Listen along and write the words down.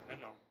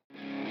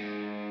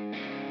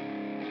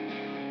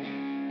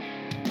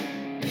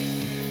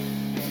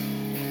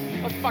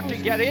Let's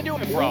fucking get into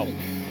it, bro.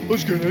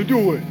 Let's get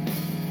into it.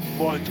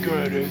 Let's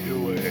get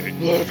into it.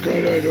 Let's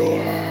get into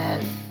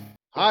it.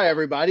 Hi,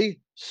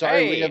 everybody.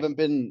 Sorry we Hey. haven't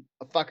been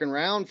fucking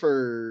around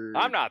for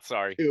I'm not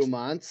sorry. 2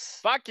 months.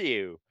 Fuck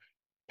you.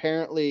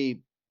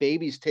 Apparently,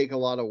 babies take a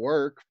lot of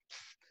work.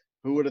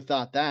 Who would have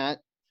thought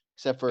that?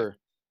 Except for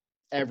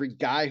every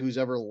guy who's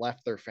ever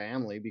left their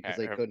family because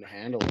they couldn't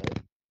handle it.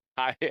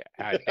 I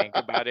think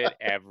about it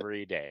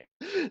every day.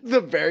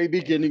 The very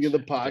beginning of the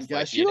podcast.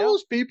 like, you know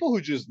those people who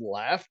just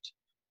left?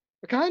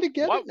 I kind of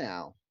get What? it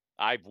now.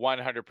 I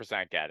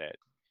 100% get it.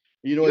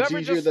 You know You what's ever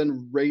easier just-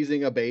 than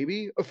raising a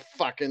baby?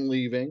 Fucking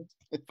leaving.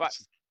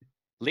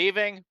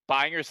 Leaving,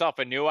 buying yourself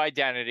a new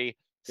identity,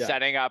 Yeah.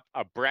 setting up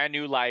a brand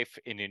new life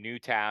in a new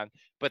town.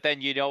 But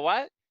then you know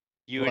what?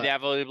 You What?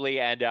 inevitably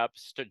end up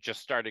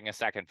just starting a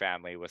second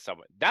family with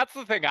someone. That's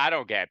the thing I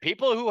don't get.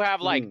 People who have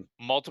like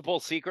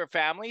multiple secret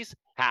families,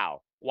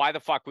 how? Why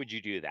the fuck would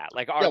you do that?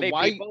 Like, are they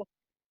people?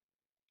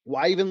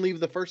 Why even leave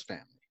the first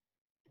family?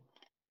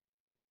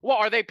 Well,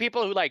 are they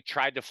people who like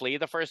tried to flee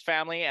the first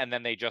family and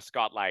then they just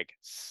got like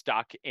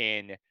stuck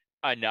in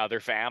another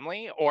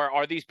family? Or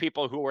are these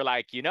people who were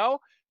like, you know,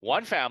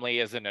 one family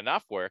isn't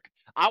enough work.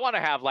 I want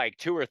to have like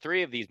 2 or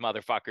 3 of these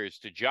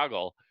motherfuckers to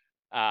juggle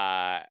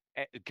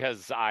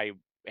because I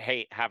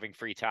hate having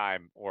free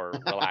time or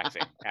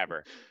relaxing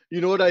ever.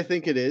 You know what I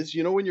think it is?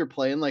 You know when you're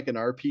playing like an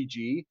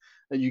RPG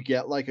and you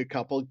get like a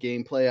couple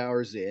gameplay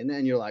hours in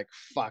and you're like,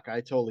 fuck, I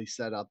totally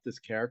set up this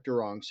character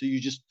wrong. So you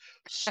just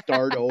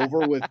start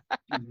over with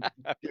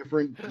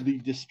differently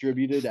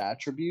distributed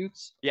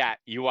attributes. Yeah,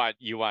 you want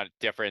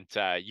different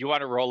you want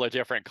to roll a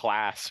different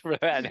class for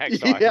that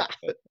next one. Yeah.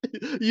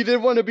 You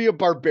didn't want to be a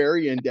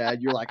barbarian,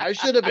 Dad. You're like, I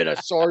should have been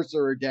a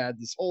sorcerer, Dad,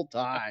 this whole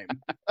time.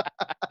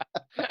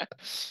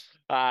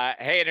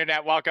 Hey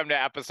internet, welcome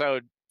to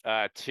episode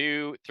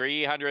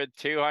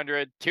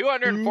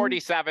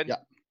 247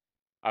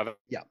 of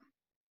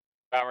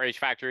Outrage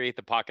Factory,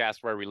 the podcast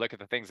where we look at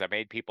the things that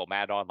made people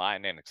mad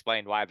online and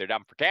explain why they're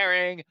dumb for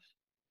caring.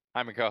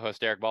 I'm your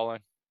co-host Derek Bolin.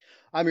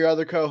 I'm your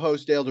other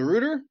co-host Dale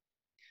DeRuiter.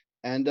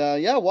 And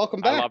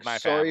welcome back. I love my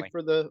family.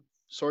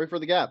 Sorry for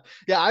the gap.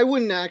 Yeah, I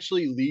wouldn't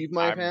actually leave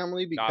my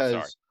family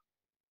because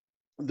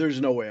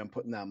there's no way I'm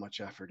putting that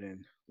much effort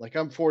in. Like,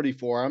 I'm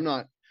 44. I'm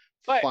not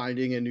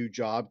finding a new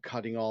job,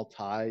 cutting all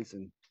ties,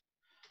 and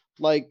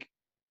like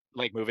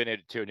moving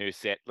into a new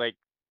city. Like,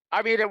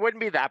 I mean, it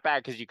wouldn't be that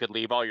bad because you could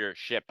leave all your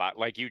shit, but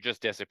like you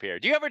just disappear.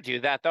 Do you ever do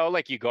that though?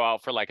 Like you go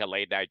out for like a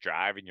late night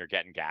drive and you're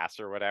getting gas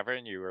or whatever,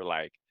 and you were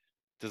like,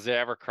 does it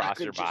ever cross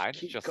your mind?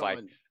 Just going.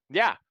 Like,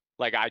 yeah,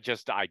 like I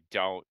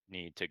don't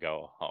need to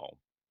go home.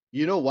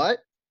 You know what?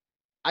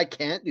 I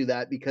can't do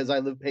that because I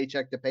live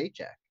paycheck to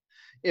paycheck.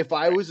 If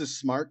I was a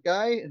smart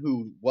guy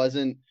who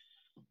wasn't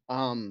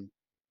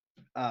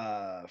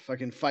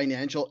fucking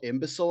financial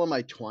imbecile in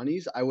my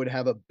 20s, I would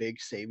have a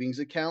big savings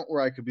account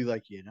where I could be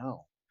like,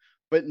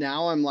 but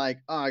now I'm like,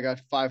 oh, I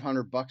got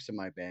 $500 in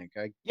my bank.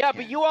 But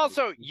you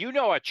also,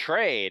 a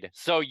trade,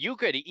 so you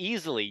could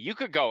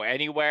go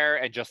anywhere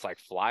and just like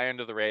fly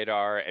under the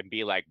radar and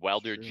be like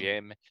Welder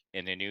Jim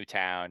in a new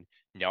town.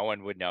 No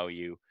one would know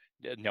you.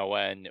 No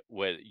one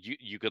would.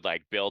 You could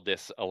like build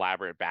this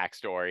elaborate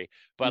backstory,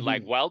 but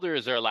like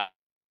welders are like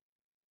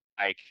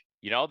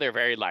they're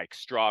very like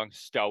strong,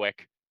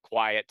 stoic,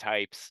 quiet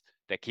types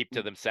that keep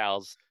to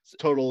themselves.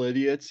 Total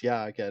idiots. Yeah,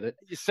 I get it.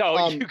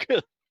 So you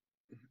could.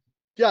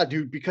 Yeah,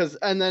 dude,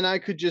 and then I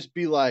could just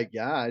be like,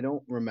 yeah, I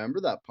don't remember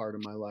that part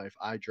of my life.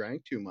 I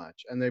drank too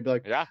much. And they'd be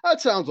like, yeah,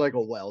 that sounds like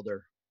a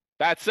welder.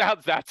 That's a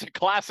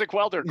classic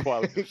welder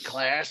quote.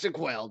 Classic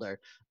welder.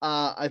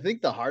 I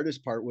think the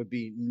hardest part would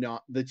be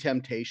not the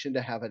temptation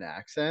to have an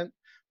accent.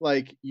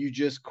 Like you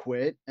just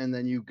quit and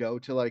then you go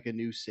to like a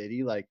new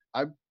city. Like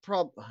I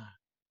don't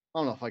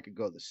know if I could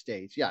go to the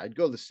States. Yeah, I'd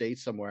go to the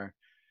States somewhere.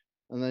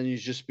 And then you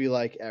just be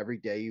like, every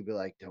day you'd be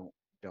like,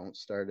 don't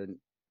start an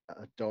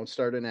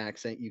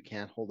accent you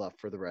can't hold up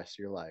for the rest of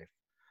your life.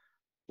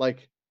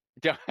 Like,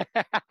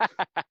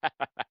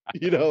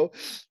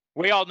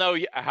 we all know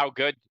how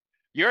good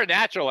you're a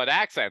natural at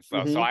accents,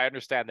 though. So I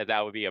understand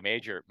that would be a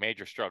major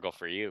struggle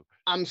for you.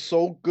 I'm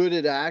so good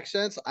at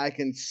accents. I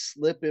can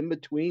slip in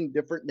between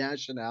different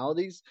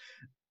nationalities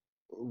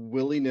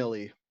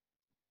willy-nilly.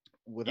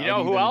 You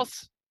know who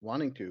else?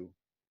 Wanting to.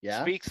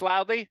 Yeah. Speaks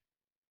loudly?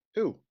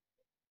 Who?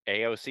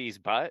 AOC's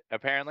butt,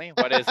 apparently.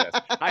 What is this?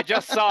 I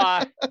just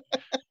saw.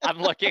 I'm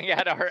looking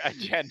at our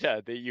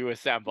agenda that you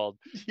assembled.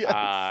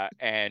 Yes.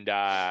 And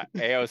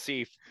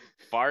AOC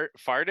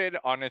farted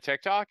on a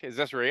TikTok. Is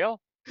this real?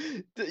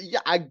 Yeah,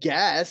 I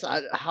guess.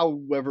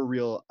 However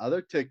real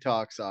other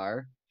TikToks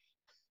are.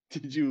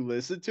 Did you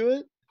listen to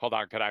it? Hold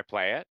on. Could I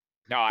play it?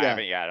 No, I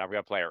haven't yet. I'm going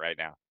to play it right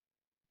now.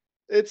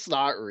 It's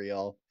not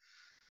real.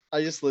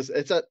 I just listened.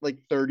 It's at like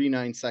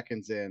 39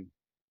 seconds in.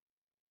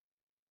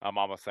 I'm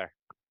almost there.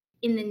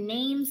 In the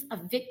names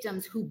of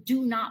victims who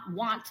do not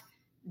want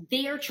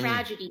their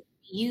tragedy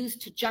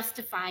used to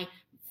justify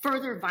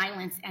further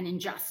violence and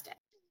injustice.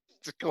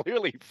 It's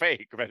clearly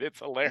fake, but it's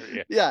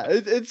hilarious. Yeah,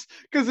 it's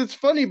because it's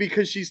funny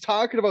because she's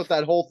talking about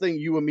that whole thing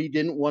you and me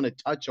didn't want to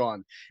touch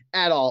on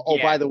at all. Oh,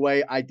 by Yeah. the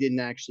way, I didn't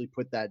actually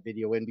put that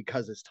video in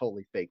because it's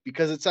totally fake.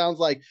 Because it sounds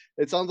like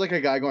a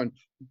guy going,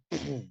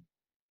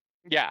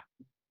 Yeah.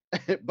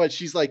 but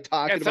she's like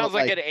talking It about sounds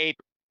like like an 8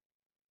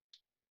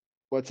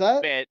 what's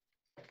that? bit.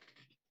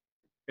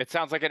 It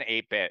sounds like an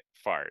 8-bit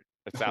fart.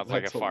 It sounds like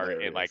a That's fart in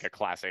hilarious. like a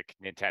classic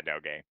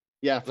Nintendo game.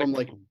 Yeah, It's from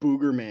like, like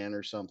Booger Man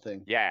or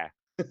something. yeah.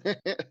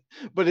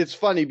 But it's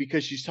funny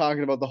because she's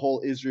talking about the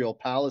whole Israel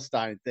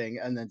Palestine thing,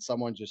 and then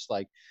someone just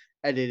like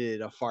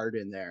edited a fart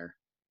in there.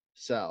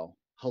 So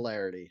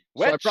hilarity.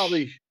 So I Which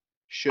probably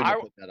shouldn't I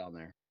have put that on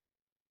there.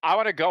 I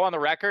want to go on the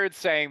record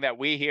saying that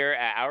we here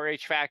at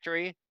Outrage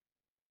Factory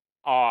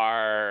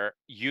are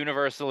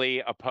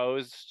universally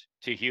opposed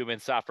to human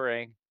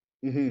suffering,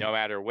 Mhm. no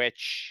matter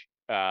which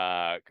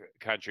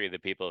country the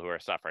people who are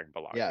suffering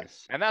belong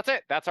Yes. to. And that's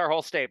it. That's our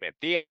whole statement.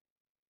 The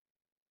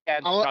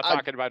end. I'll- Not I-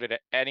 talking about it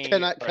any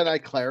Can I further.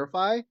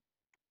 clarify?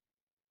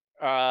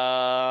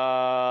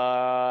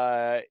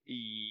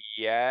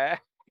 Yeah.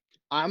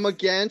 I'm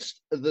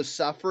against the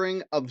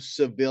suffering of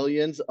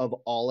civilians of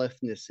all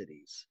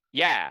ethnicities.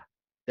 Yeah.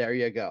 There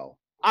you go.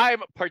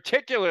 I'm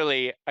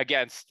particularly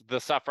against the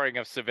suffering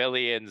of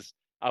civilians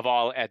of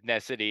all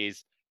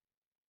ethnicities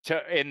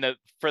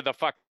for the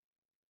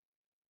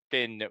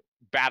fucking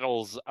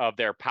battles of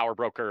their power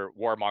broker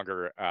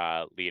warmonger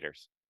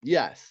leaders.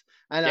 Yes.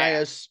 And I Yeah.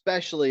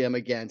 especially am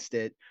against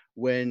it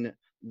when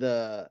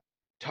the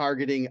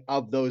targeting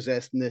of those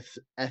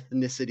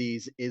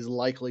ethnicities is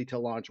likely to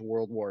launch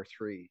World War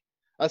III.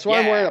 That's why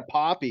I'm wearing Yeah. a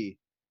poppy.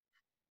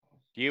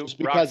 You Just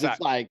rock because that.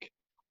 it's like,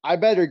 I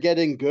better get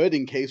in good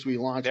in case we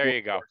launch There World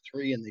you go.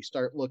 War III and they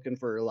start looking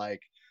for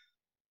like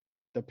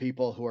the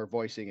people who are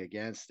voicing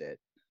against it.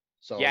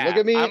 So Yeah. look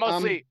at me.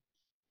 I'm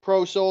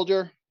pro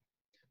soldier.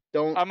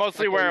 Don't I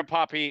mostly wear a fucking-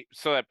 poppy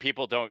so that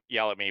people don't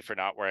yell at me for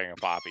not wearing a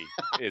poppy.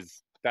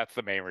 That's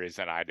the main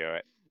reason I do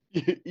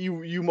it.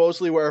 you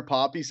mostly wear a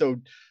poppy so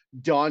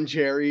Don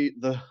Cherry,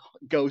 the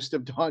ghost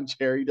of Don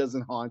Cherry,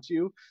 doesn't haunt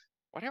you.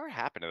 Whatever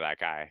happened to that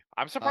guy?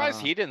 I'm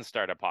surprised he didn't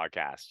start a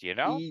podcast, you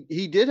know?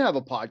 He did have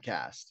a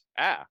podcast.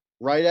 Yeah.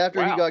 Right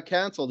after he Wow. got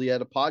canceled, he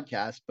had a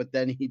podcast, but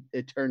then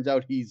it turns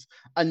out he's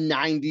a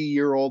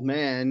 90-year-old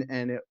man,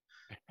 and it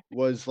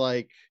was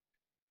like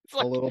It's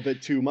like, a little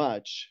bit too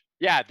much.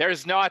 yeah,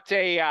 there's not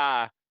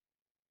a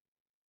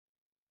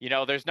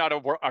there's not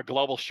a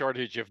global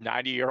shortage of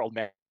 90-year-old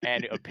men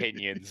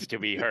opinions to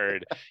be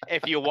heard.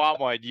 If you want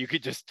one, you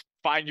could just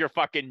find your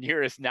fucking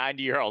nearest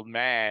 90-year-old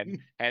man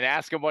and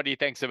ask him what he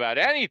thinks about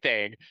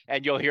anything,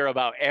 and you'll hear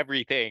about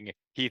everything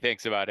he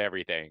thinks about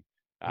everything.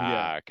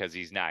 Yeah. Because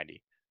he's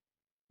 90.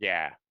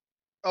 Yeah.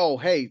 Oh,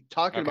 hey,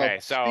 talking Okay,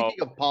 about so-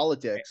 speaking of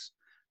politics,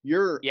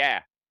 you're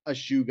Yeah. a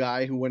shoe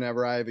guy who,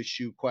 whenever I have a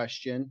shoe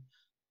question,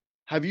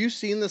 have you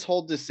seen this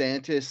whole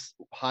DeSantis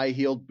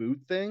high-heeled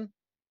boot thing?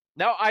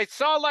 No, I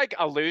saw like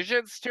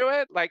allusions to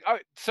it. Like,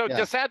 so Yeah.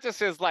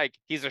 DeSantis is like,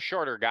 he's a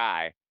shorter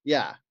guy,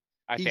 Yeah,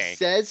 I he think.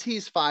 says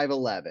he's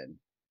 5'11",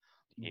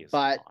 He's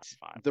but not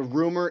fine. the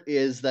rumor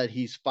is that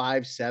he's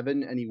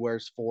 5'7" and he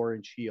wears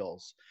 4-inch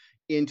heels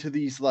into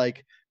these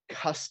like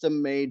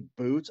custom-made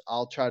boots.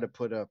 I'll try to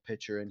put a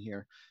picture in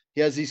here.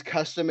 He has these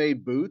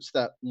custom-made boots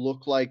that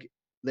look like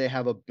they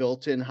have a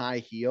built-in high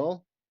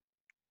heel,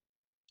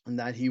 and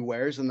that he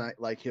wears, and that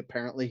like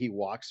apparently he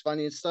walks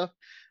funny and stuff.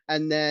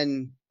 And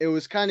then it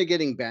was kind of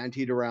getting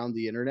bantied around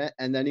the internet,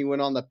 and then he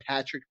went on the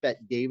Patrick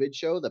Bet David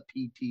show, the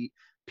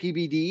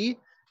PBD,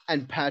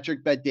 and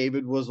Patrick Bet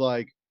David was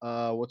like,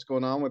 what's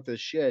going on with this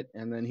shit?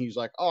 And then he's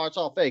like, oh, it's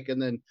all fake. And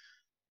then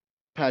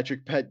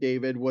Patrick Bet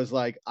David was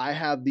like, I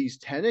have these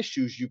tennis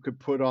shoes you could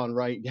put on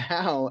right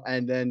now.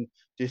 And then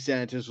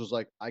DeSantis was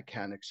like, I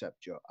can't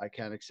accept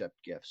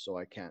gifts, so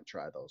I can't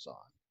try those on.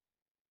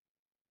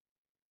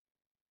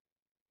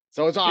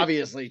 So it's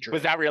obviously true.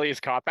 Was that really his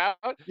cop out?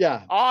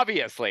 Yeah.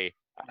 Obviously.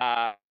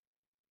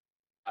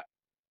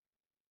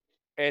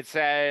 It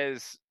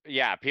says,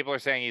 yeah, people are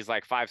saying he's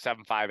like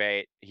 5'7",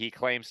 5'8". He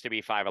claims to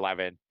be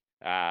 5'11".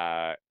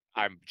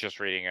 I'm just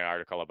reading an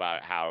article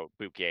about how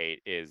Bootgate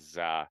is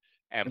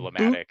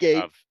emblematic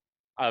Bootgate-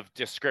 of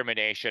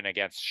discrimination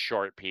against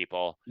short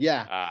people.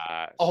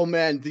 Yeah. Oh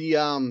man, the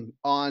on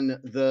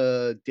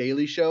the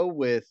Daily Show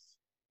with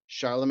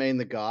Charlemagne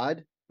the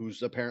God,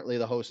 who's apparently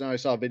the host now. I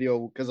saw a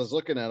video because I was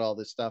looking at all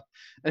this stuff,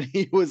 and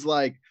he was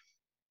like,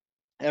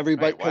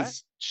 everybody, Wait, what?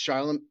 because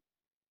Charlemagne,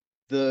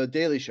 the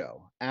Daily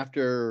Show,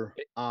 after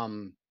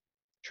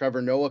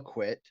Trevor Noah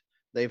quit,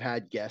 they've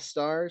had guest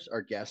stars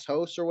or guest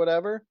hosts or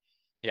whatever.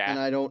 Yeah. And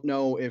I don't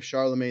know if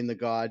Charlemagne the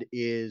God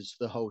is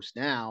the host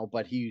now,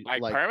 but he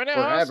Like like permanent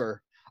host?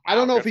 forever. I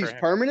Wow, don't know if good for he's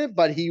him. permanent,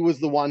 but he was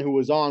the one who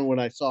was on when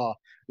I saw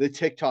the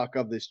TikTok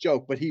of this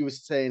joke. But he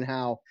was saying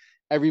how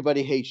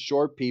everybody hates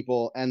short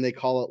people and they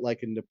call it like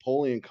a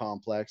Napoleon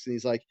complex. And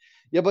he's like,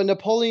 yeah, but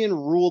Napoleon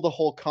ruled the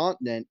whole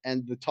continent,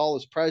 and the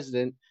tallest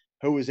president,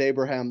 who was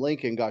Abraham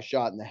Lincoln, got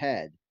shot in the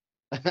head.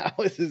 And that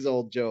was his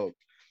old joke.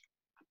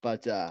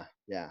 But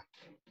yeah.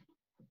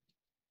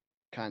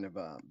 kind of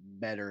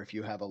better if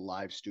you have a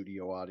live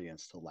studio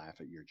audience to laugh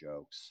at your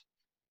jokes,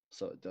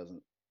 so it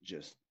doesn't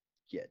just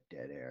get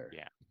dead air.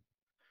 Yeah.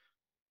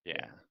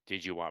 Yeah.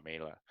 Did you want me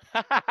to?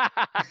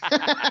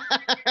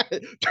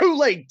 Too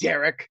late,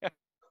 Derek.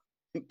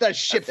 That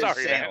ship has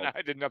Sorry, sailed. man.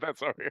 I didn't know that.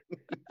 Sorry.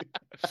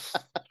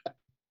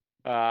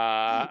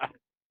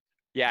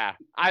 Yeah.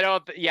 I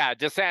don't. Yeah,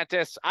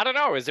 DeSantis. I don't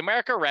know. Is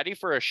America ready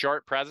for a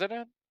short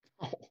president?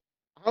 Oh,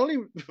 I don't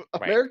even.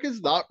 America's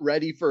not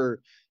ready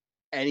for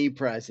any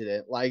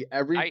president. Like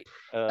every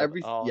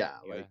yeah,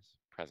 like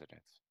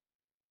presidents.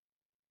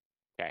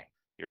 Okay,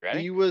 you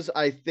ready? he was.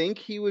 I think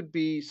he would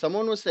be.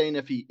 Someone was saying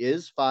if he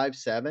is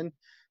 5'7",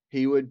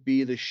 he would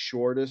be the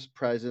shortest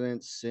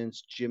president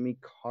since Jimmy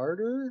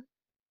Carter.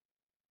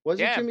 Was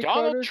it Jimmy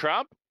Donald Carter?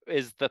 Trump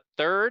is the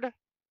third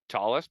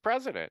tallest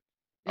president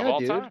of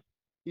all time.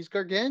 He's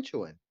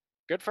gargantuan.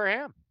 Good for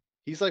him.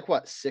 He's like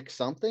what,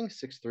 6'something",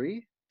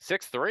 6'3"?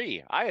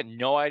 6'3". I had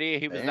no idea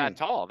he was that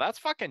tall.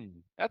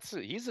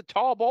 He's a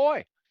tall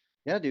boy.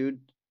 Yeah, dude.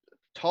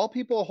 Tall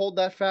people hold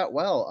that fat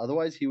well.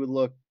 Otherwise, he would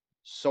look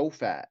so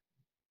fat.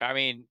 I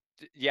mean,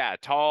 yeah,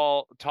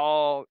 tall,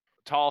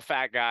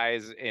 fat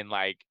guys in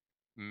like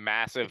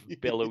massive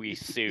billowy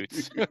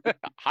suits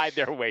hide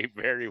their weight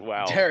very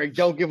well. Derek,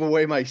 don't give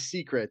away my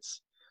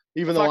secrets.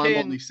 Even though I'm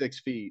only 6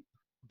 feet.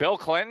 Bill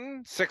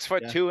Clinton,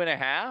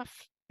 6'2.5".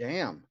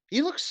 Damn,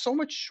 he looks so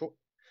much short.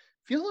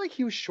 Feel like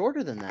he was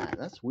shorter than that.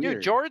 That's weird.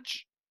 Dude,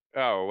 George.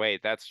 Oh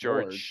wait, that's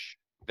George.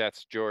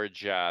 That's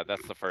George.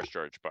 That's the first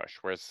George Bush.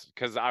 Whereas,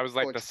 because I was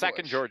like, the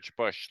second George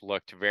Bush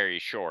looked very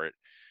short.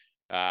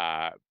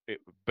 But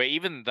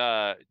even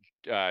the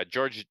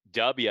George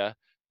W.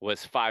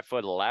 was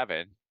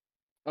 5'11".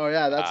 Oh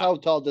yeah, that's how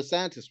tall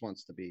DeSantis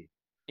wants to be.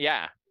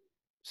 Yeah.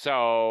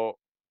 So,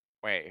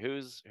 wait,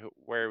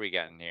 where are we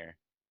getting here?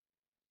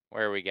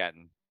 Where are we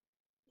getting?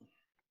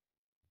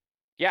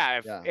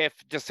 Yeah, if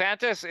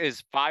DeSantis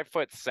is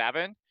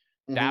 5'7",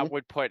 that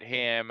would put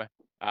him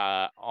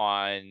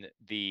on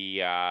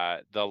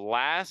the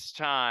last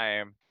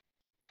time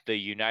the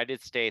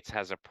United States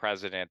has a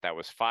president that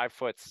was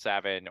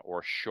 5'7"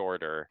 or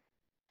shorter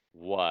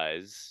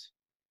was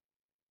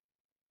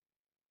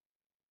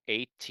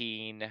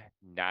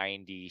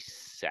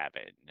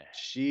 1897.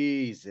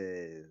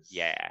 Jesus.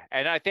 Yeah,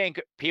 and I think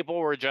people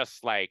were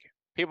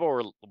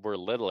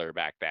littler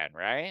back then,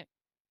 right?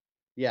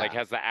 Yeah. Like,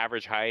 has the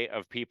average height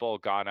of people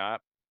gone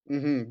up?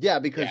 Yeah,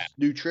 because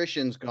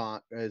nutrition's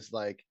is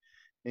like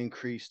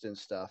increased and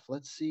stuff.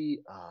 Let's see.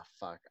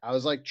 Fuck. I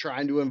was like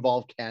trying to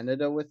involve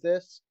Canada with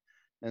this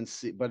and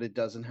see, but it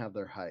doesn't have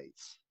their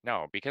heights.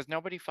 No, because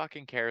nobody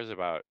fucking cares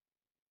about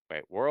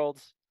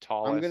world's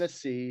tallest. I'm gonna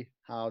see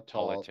how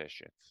tall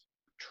politicians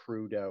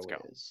Trudeau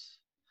is.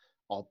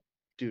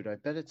 Dude, I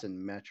bet it's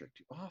in metric.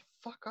 Oh,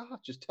 fuck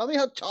off. Just tell me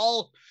how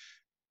tall.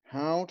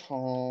 How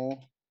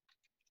tall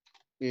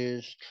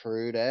is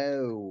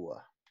Trudeau?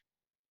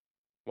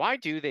 Why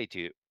do they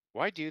do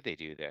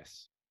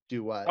this?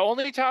 Do what? The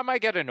only time I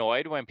get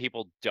annoyed when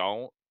people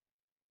don't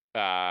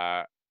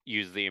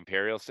use the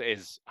imperial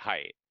is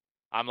height.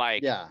 I'm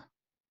like, yeah.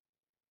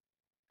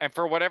 And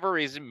for whatever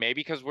reason,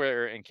 maybe because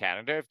we're in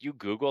Canada, if you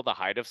Google the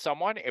height of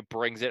someone, it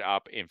brings it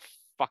up in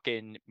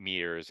fucking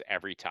meters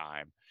every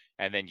time,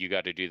 and then you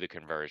got to do the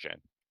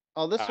conversion.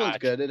 Oh, this one's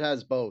good. It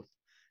has both.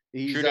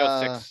 He's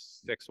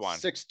Trudeau's 6'1",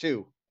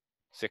 6'2".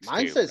 6'2".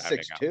 Mine says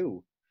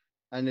 6'2",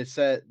 and it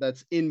said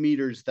that's in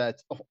meters.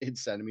 That's in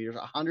centimeters.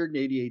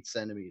 188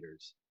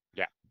 centimeters.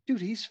 Yeah, dude,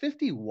 he's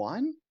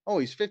 51. Oh,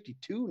 he's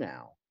 52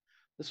 now.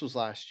 This was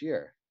last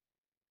year.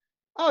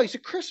 Oh, he's a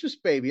Christmas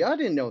baby. I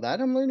didn't know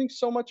that. I'm learning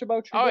so much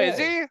about Trudeau. Oh, is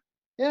he?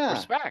 Yeah.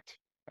 Respect.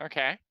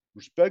 Okay.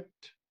 Respect.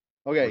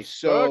 Okay,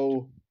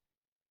 so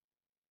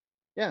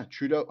yeah,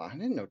 Trudeau. I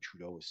didn't know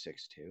Trudeau was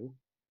 6'2".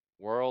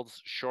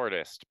 World's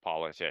shortest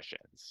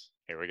politicians.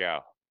 Here we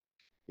go.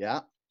 Yeah.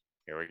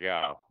 Here we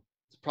go.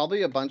 It's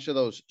probably a bunch of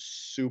those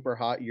super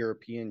hot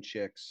European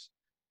chicks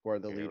who are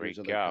the leaders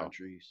of their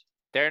countries.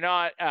 They're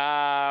not.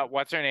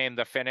 What's her name?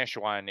 The Finnish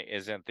one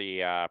isn't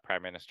the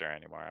prime minister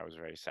anymore. I was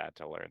very sad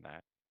to learn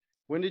that.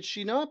 When did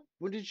she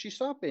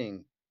stop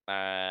being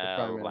the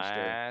prime minister?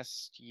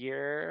 Last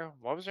year.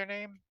 What was her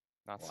name?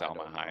 Not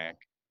Selma Hayek.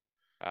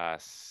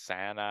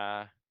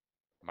 Sanna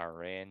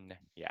Marin.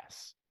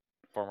 Yes.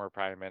 Former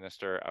prime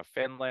minister of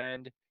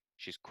Finland.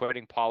 She's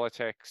quitting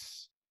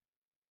politics.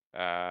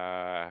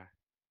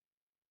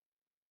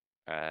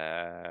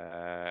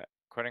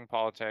 Quitting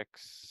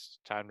politics.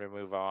 Time to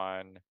move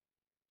on.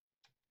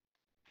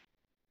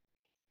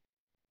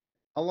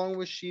 How long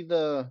was she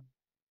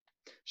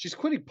She's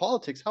quitting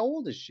politics. How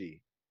old is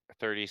she?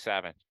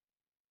 37.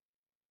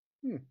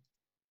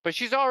 But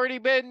she's already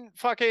been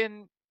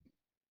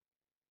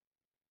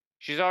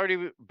She's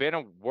already been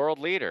a world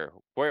leader.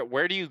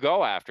 Where do you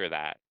go after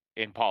that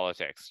in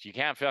politics? You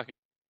can't fucking.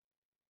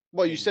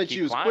 Well, you said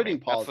she was quitting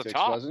politics,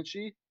 wasn't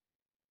she?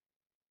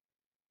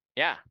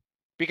 Yeah,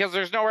 because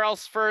there's nowhere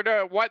else for her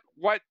to.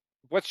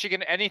 What's she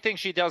gonna? Anything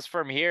she does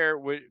from here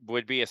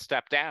would be a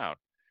step down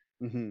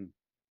from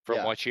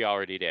what she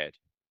already did.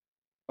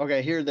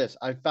 Okay, hear this.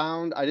 I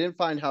didn't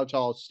find how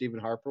tall Stephen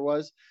Harper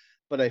was,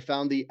 but I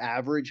found the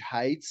average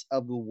heights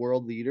of the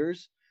world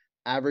leaders.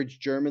 Average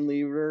German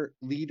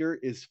leader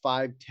is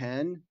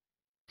 5'10,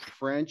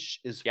 French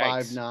is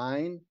Yikes.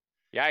 5'9,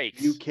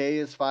 Yikes. UK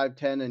is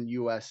 5'10, and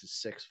US is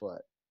 6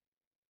 foot.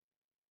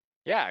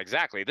 Yeah,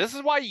 exactly. This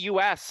is why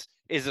US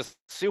is a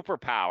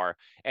superpower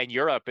and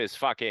Europe is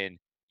fucking,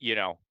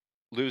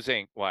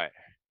 losing what?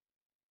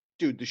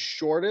 Dude, the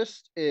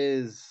shortest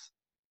is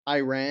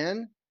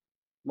Iran,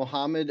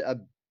 Mohammed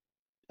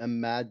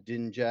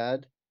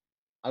Ahmadinejad.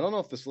 I don't know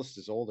if this list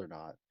is old or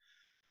not,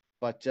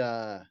 but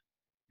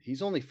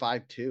he's only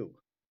 5'2".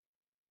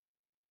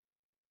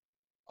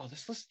 Oh,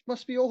 this list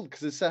must be old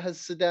because it has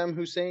Saddam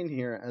Hussein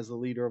here as the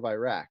leader of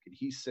Iraq, and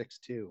he's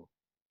 6'2".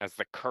 As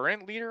the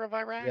current leader of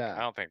Iraq? Yeah. I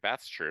don't think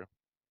that's true.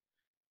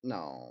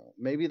 No,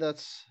 maybe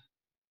that's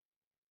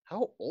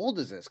how old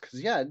is this?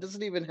 Because yeah, it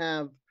doesn't even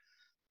have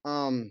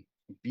um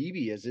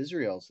Bibi as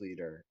Israel's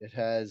leader. It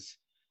has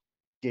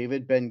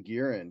David Ben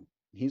Gurion.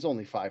 He's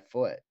only 5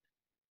 foot.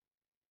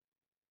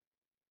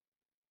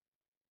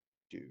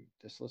 Dude,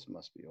 this list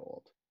must be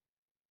old.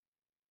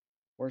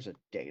 Where's a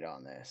date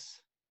on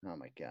this? Oh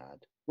my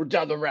god. We're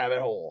down the rabbit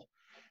hole.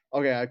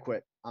 Okay, I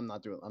quit. I'm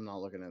not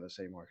looking at this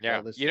anymore.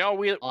 Yeah. This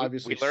we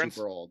obviously learned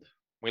super old.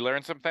 We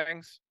learned some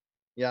things.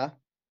 Yeah.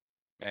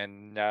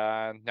 And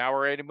now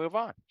we're ready to move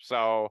on.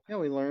 So yeah,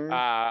 we learned.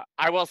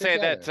 I will say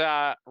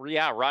that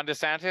Ron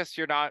DeSantis,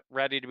 you're not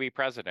ready to be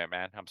president,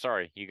 man. I'm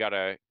sorry. You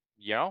gotta,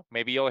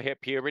 maybe you'll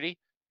hit puberty.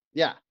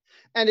 Yeah,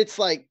 and it's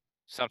like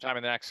sometime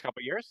in the next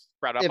couple of years,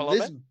 spread up a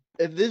little bit.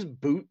 If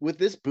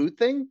this boot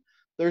thing,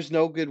 there's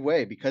no good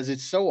way because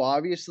it's so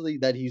obviously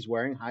that he's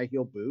wearing high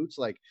heel boots,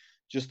 like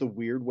just the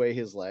weird way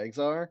his legs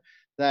are,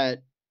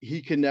 that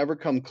he can never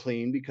come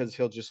clean because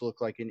he'll just look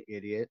like an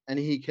idiot, and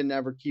he can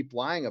never keep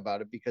lying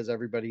about it because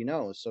everybody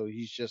knows. So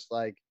he's just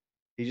like,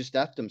 he just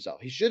effed himself.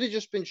 He should have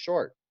just been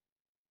short,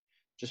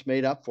 just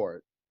made up for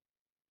it.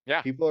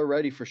 Yeah, people are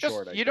ready for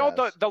short.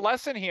 The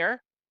lesson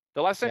here,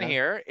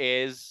 here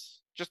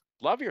is just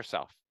love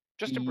yourself.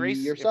 Just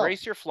embrace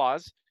your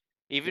flaws,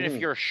 even if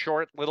you're a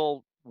short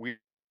little weird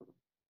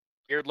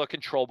looking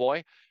troll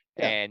boy,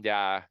 and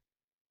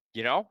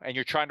and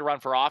you're trying to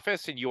run for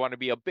office and you want to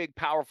be a big,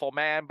 powerful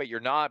man, but you're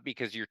not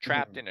because you're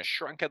trapped in a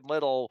shrunken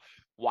little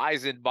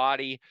wizened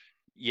body.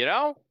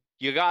 You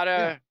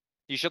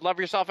should love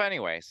yourself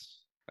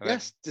anyways.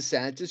 Yes,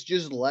 DeSantis,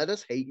 just let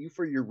us hate you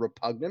for your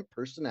repugnant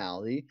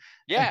personality.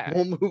 Yeah.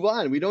 We'll move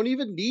on. We don't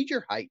even need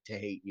your height to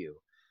hate you.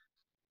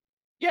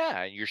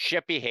 Yeah, your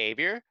shit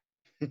behavior.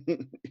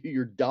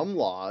 Your dumb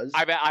laws.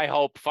 I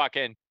hope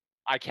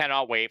I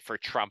cannot wait for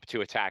Trump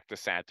to attack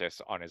DeSantis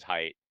on his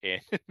height in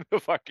the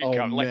fucking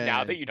like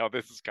now that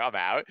this has come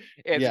out,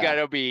 it's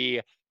gonna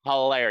be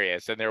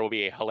hilarious, and there will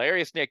be a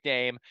hilarious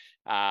nickname.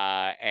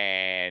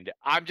 And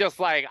I'm just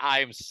like,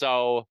 I'm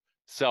so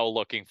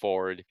looking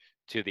forward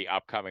to the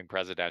upcoming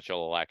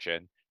presidential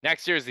election.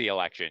 Next year's the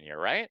election year,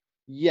 right?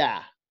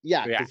 Yeah.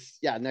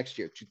 Next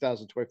year,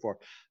 2024.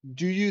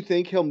 Do you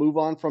think he'll move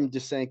on from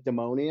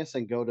DeSanctimonious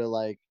and go to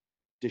like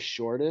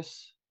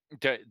DeShortus?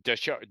 The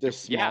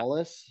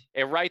smallest.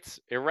 Yeah. It writes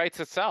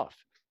itself.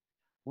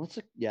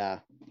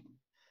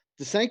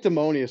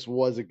 DeSanctimonious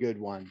was a good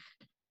one.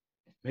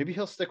 Maybe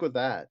he'll stick with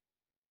that.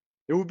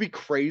 It would be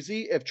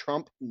crazy if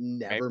Trump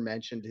never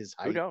mentioned his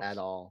height at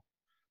all.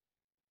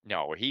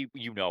 No, he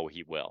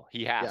will.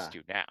 He has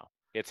to now.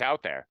 It's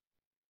out there.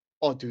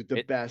 Oh, dude,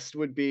 the best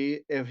would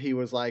be if he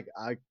was like,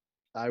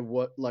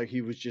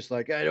 he was just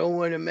like, I don't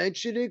want to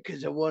mention it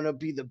because I want to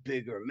be the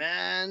bigger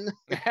man.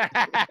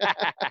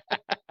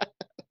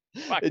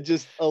 It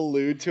just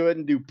allude to it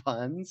and do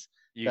puns.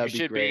 You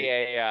should be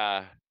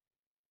a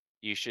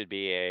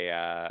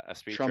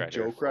speech Trump writer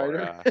joke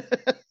writer.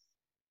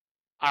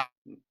 I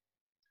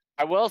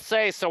will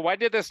say. So when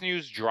did this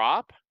news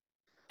drop?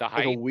 The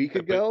height, like a week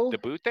ago. The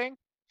boot thing.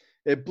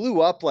 It blew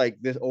up like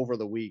this over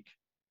the week.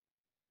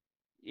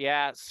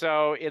 Yeah.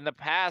 So in the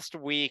past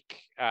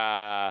week,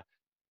 DeSantis's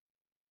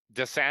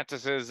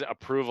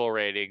approval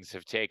ratings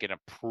have taken a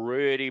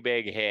pretty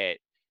big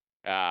hit.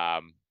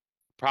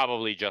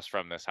 Probably just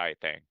from this height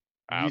thing.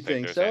 I don't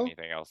think there's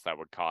anything else that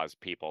would cause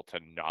people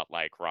to not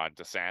like Ron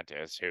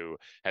DeSantis, who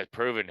has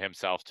proven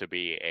himself to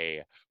be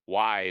a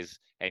wise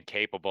and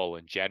capable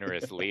and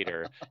generous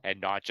leader and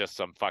not just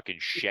some fucking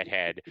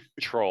shithead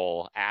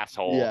troll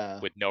asshole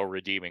with no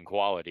redeeming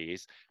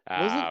qualities.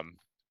 Wasn't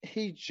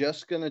he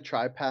just gonna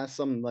try pass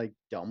some like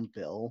dumb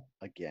bill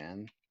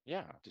again?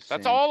 Yeah. DeSantis,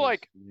 that's all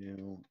like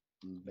new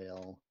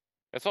bill.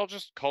 It's all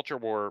just culture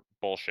war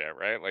bullshit,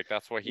 right? Like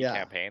that's what he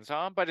campaigns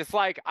on. But it's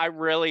like, I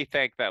really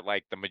think that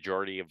like the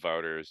majority of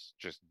voters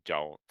just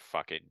don't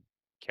fucking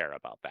care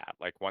about that.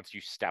 Like once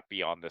you step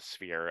beyond the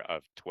sphere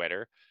of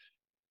Twitter,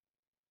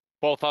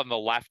 both on the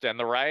left and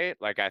the right,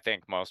 like I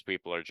think most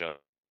people are just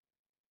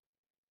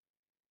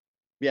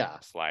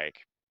like,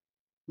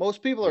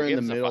 most people are in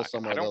the middle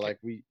somewhere. They're like,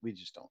 we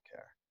just don't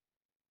care.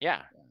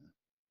 Yeah. I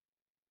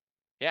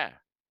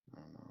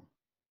don't know.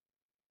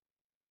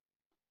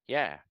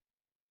 Yeah.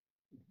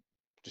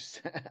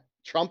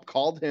 Trump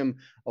called him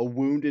a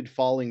wounded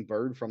falling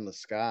bird from the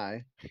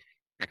sky.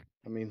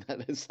 I mean,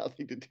 that has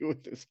nothing to do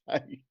with his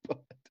height,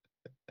 but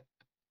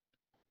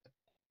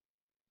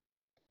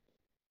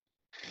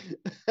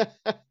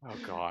Oh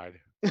God.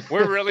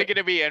 We're really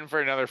gonna be in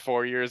for another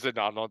 4 years of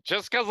Donald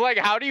just because, like,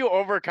 how do you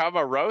overcome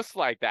a roast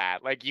like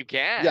that? Like, you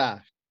can't. yeah,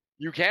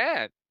 You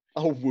can't.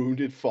 a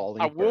wounded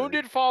falling A bird.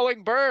 wounded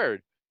falling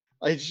bird.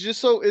 It's just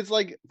so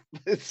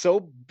it's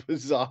so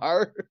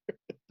bizarre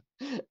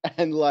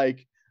and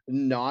like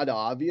not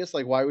obvious.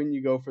 Like, why wouldn't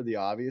you go for the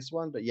obvious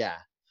one? But yeah,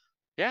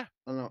 Yeah.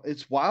 I don't know.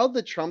 It's wild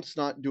that Trump's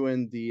not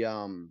doing the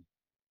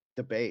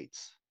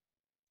debates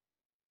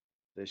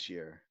this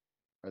year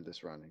or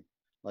this running.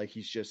 Like,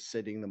 he's just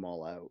sitting them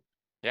all out.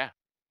 Yeah.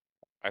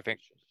 I think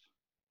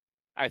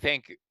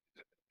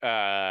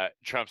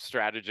Trump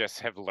strategists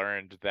have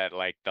learned that,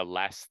 like, the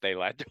less they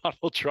let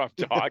Donald Trump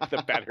talk,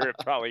 the better it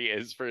probably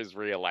is for his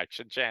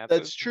reelection chances.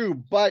 That's true,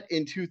 but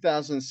in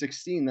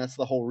 2016, that's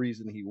the whole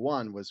reason he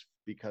won, was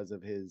because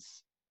of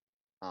his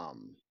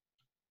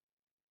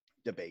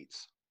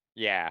debates.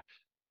 Yeah.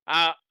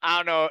 I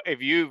don't know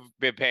if you've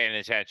been paying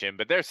attention,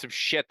 but there's some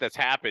shit that's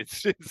happened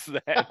since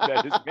then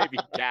that has maybe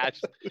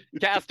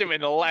cast him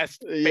in a less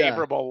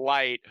favorable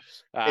light.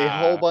 A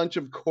whole bunch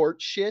of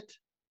court shit.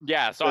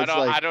 Yeah, so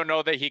I don't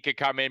know that he could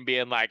come in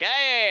being like,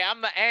 "Hey,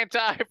 I'm the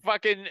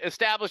anti-fucking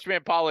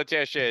establishment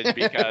politician,"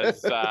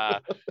 because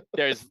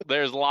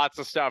there's lots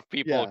of stuff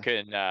people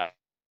can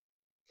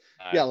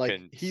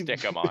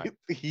stick him on.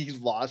 He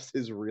lost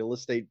his real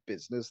estate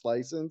business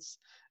license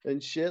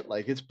and shit.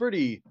 Like,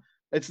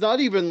 it's not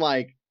even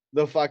like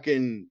the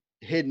fucking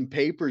hidden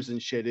papers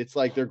and shit. It's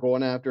like they're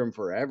going after him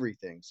for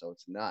everything. So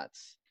it's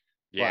nuts.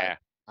 Yeah.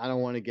 But I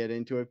don't want to get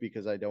into it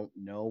because I don't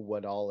know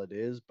what all it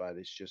is, but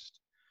it's just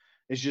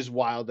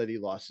wild that he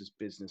lost his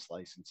business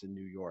license in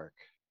New York.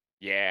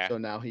 Yeah. So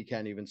now he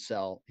can't even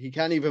sell. He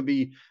can't even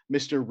be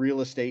Mr. Real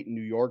Estate in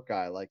New York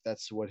guy. Like,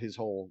 that's what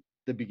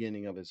the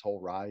beginning of his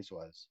whole rise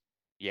was.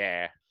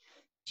 Yeah.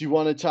 Do you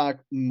want to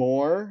talk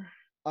more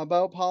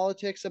about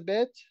politics a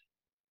bit?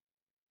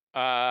 Is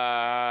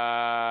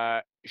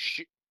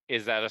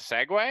that a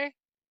segue?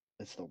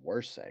 It's the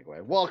worst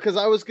segue. Well, because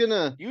I was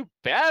gonna. You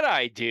bet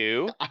I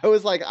do. I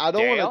was like, I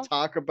don't want to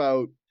talk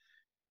about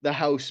the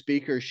House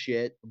Speaker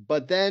shit,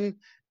 but then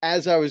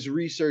as I was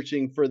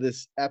researching for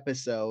this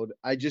episode,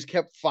 I just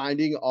kept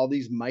finding all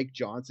these Mike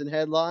Johnson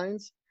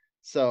headlines.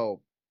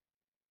 So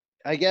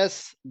I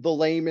guess the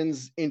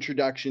layman's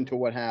introduction to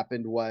what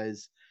happened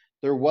was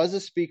there was a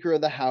Speaker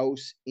of the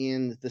House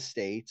in the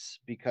States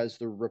because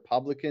the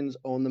Republicans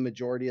own the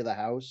majority of the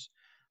House.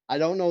 I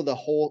don't know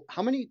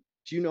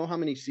do you know how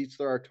many seats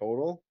there are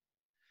total?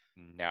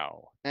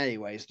 No.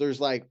 Anyways, there's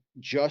like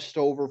just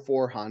over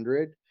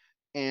 400,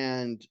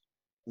 and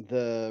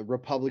the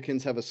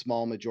Republicans have a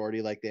small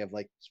majority. Like, they have,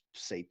 like,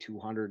 say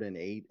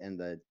 208, and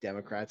the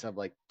Democrats have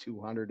like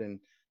 200 and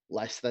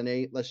less than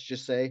 8, let's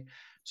just say.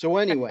 So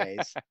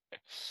anyways,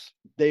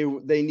 they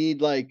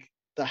need, like,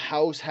 the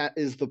House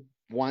is the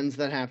ones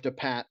that have to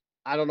pat.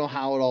 I don't know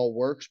how it all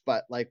works,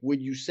 but like, when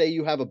you say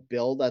you have a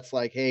bill that's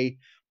like, hey,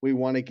 we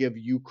want to give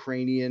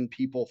Ukrainian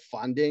people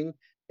funding,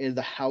 and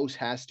the House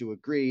has to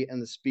agree,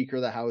 and the Speaker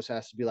of the House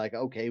has to be like,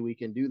 okay, we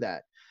can do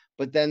that.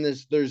 But then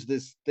there's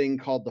this thing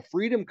called the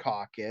Freedom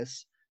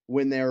Caucus.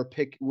 When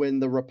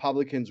the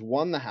Republicans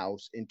won the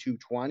House in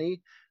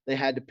 2020, they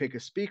had to pick a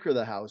Speaker of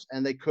the House,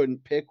 and they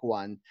couldn't pick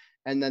one.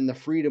 And then the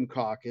Freedom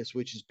Caucus,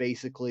 which is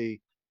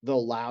basically the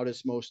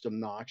loudest, most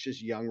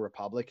obnoxious young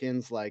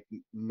Republicans like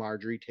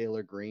Marjorie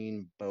Taylor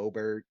Greene,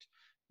 Boebert,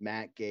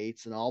 Matt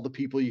Gaetz, and all the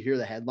people you hear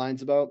the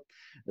headlines about,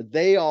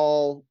 they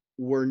all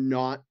were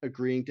not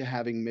agreeing to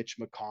having Mitch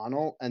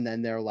McConnell. And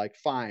then they're like,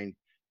 fine,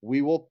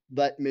 we will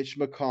let Mitch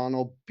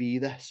McConnell be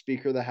the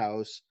Speaker of the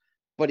House,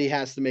 but he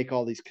has to make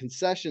all these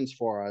concessions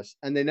for us.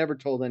 And they never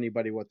told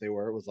anybody what they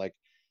were. It was like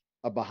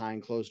a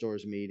behind closed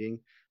doors meeting.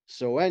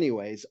 So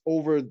anyways,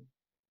 over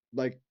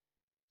like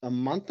a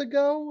month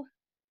ago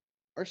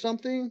or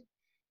something,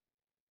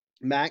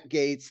 Matt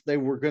Gaetz, they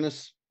were going to,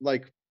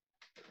 like,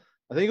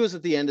 I think it was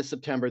at the end of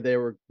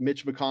September,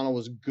 Mitch McConnell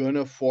was going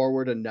to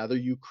forward another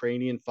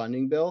Ukrainian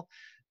funding bill.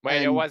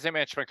 Wait, it wasn't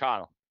Mitch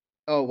McConnell.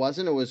 Oh, it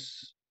wasn't? It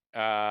was...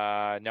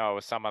 no, it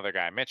was some other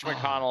guy. Mitch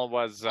McConnell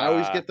was... I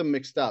always get them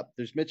mixed up.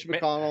 There's Mitch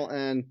McConnell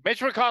and... Mitch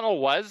McConnell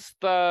was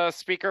the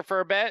Speaker for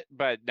a bit,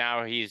 but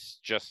now he's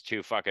just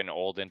too fucking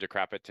old and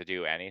decrepit to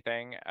do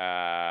anything.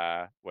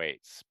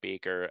 Wait,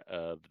 Speaker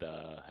of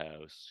the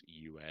House,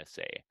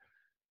 USA.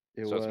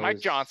 It's Mike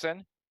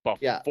Johnson.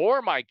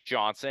 Before Mike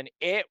Johnson,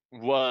 it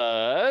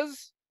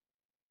was...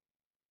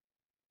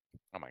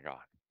 Oh my God.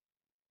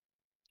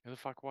 Who the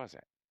fuck was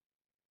it?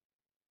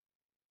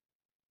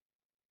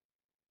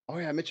 Oh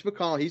yeah, Mitch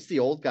McConnell. He's the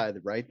old guy,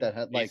 right? That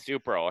had like... He's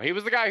super old. He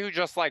was the guy who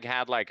just like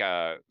had like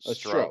a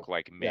stroke,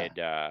 like mid...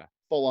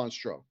 full-on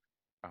stroke.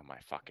 Oh my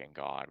fucking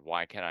God.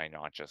 Why can I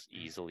not just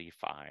easily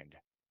find...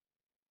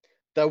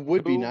 That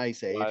would be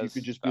nice, eh? If you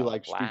could just be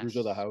like Speakers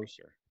of the House.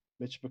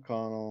 Mitch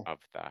McConnell. Of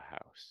the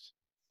House.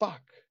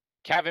 Fuck.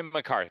 Kevin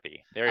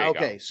McCarthy. There you go.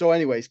 Okay, so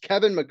anyways,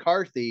 Kevin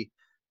McCarthy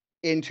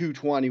in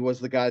 220 was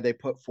the guy they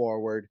put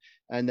forward.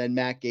 And then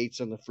Matt Gaetz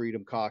and the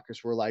Freedom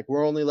Caucus were like,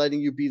 we're only letting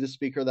you be the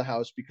Speaker of the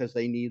House because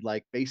they need,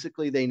 like,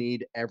 basically they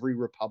need every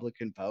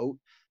Republican vote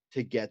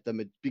to get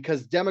them,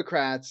 because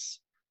Democrats,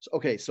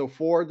 okay, so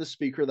for the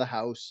Speaker of the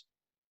House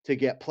to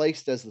get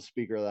placed as the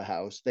Speaker of the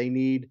House, they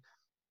need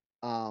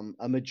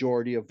a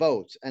majority of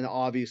votes. And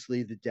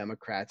obviously, the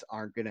Democrats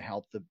aren't going to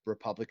help the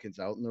Republicans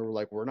out. And they were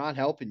like, we're not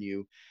helping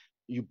you.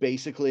 You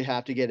basically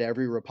have to get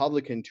every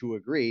Republican to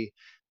agree.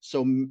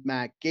 So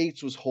Matt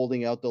Gaetz was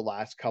holding out the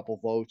last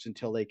couple votes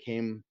until they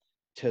came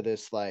to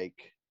this, like,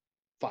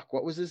 fuck,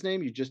 what was his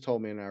name? You just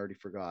told me and I already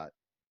forgot.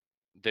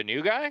 The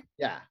new guy?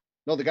 Yeah.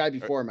 No, the guy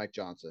before Mike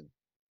Johnson.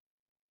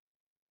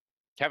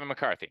 Kevin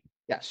McCarthy.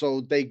 Yeah.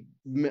 So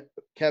Gaetz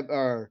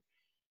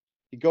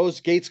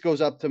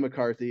goes up to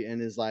McCarthy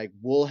and is like,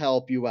 we'll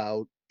help you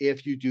out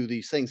if you do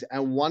these things.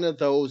 And one of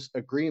those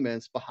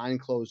agreements behind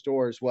closed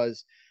doors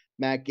was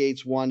Matt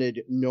Gaetz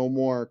wanted no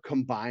more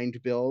combined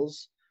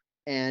bills,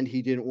 and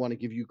he didn't want to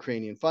give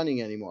Ukrainian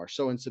funding anymore.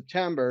 So in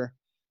September,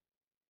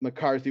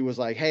 McCarthy was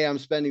like, hey,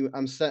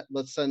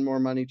 let's send more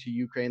money to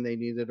Ukraine. They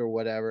need it or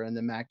whatever. And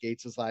then Matt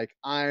Gaetz is like,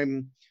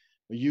 I'm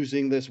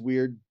using this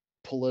weird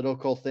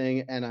political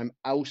thing and I'm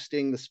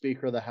ousting the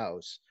Speaker of the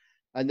House.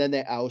 And then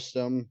they oust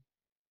him.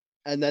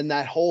 And then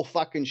that whole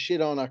fucking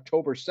shit on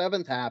October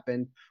 7th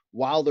happened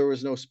while there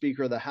was no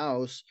Speaker of the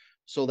House.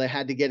 So they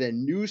had to get a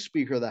new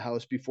Speaker of the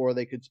House before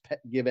they could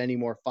give any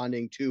more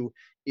funding to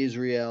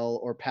Israel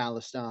or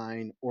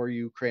Palestine or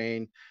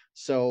Ukraine.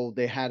 So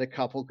they had a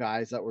couple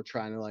guys that were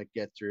trying to, like,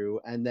 get through.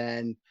 And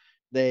then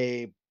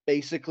they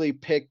basically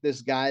picked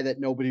this guy that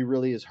nobody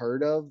really has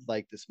heard of,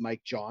 like this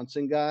Mike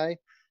Johnson guy.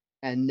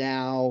 And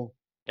now...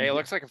 Hey, he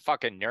looks like a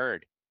fucking nerd.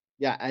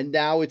 Yeah, and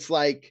now it's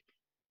like,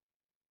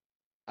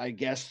 I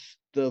guess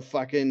the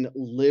fucking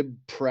lib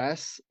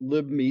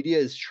media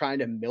is trying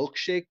to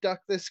milkshake duck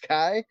this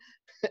guy,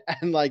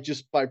 and, like,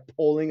 just by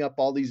pulling up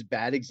all these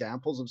bad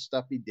examples of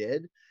stuff he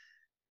did.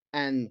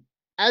 And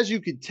as you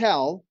could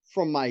tell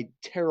from my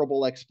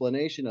terrible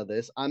explanation of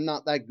this, I'm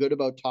not that good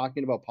about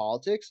talking about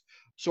politics.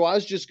 So I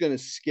was just going to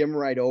skim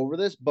right over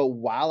this. But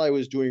while I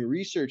was doing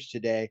research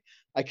today,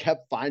 I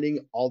kept finding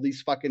all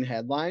these fucking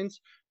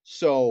headlines.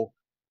 So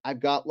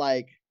I've got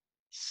like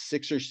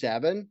 6 or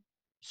 7.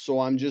 So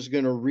I'm just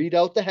going to read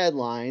out the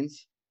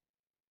headlines.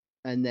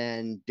 And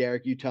then,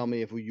 Derek, you tell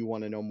me if you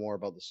want to know more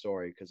about the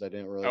story, because I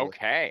didn't really.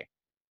 Okay.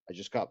 I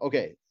just got.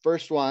 Okay.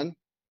 First one.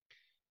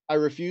 I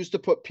refuse to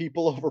put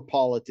people over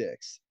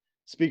politics.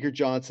 Speaker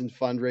Johnson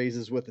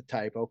fundraises with a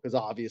typo, because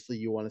obviously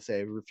you want to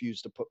say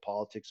refuse to put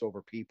politics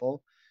over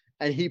people.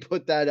 And he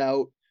put that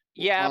out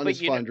on his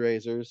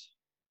fundraisers.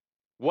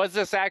 Was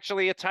this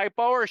actually a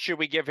typo, or should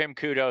we give him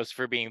kudos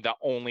for being the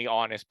only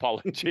honest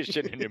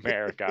politician in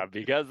America?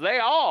 Because they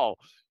all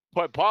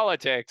put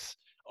politics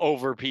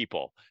over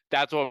people.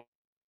 That's what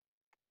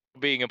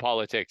being in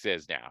politics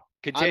is now.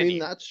 Continue. I mean,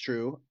 that's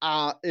true.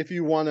 If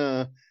you want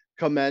to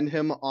commend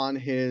him on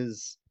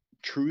his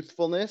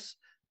truthfulness,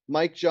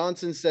 Mike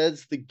Johnson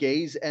says the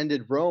gays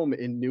ended Rome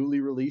in newly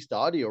released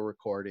audio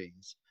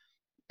recordings.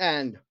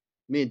 And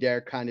me and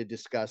Derek kind of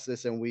discussed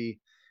this, and we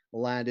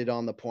landed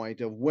on the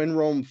point of when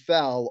Rome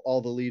fell,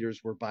 all the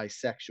leaders were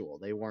bisexual.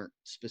 They weren't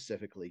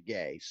specifically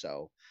gay.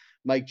 So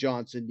Mike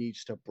Johnson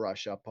needs to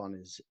brush up on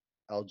his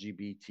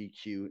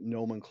LGBTQ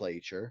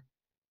nomenclature.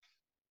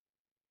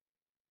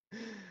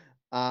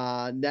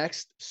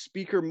 Next,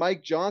 Speaker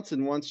Mike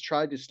Johnson once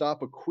tried to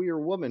stop a queer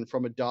woman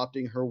from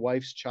adopting her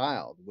wife's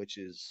child, which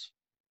is,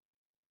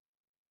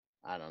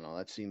 I don't know,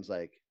 that seems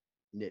like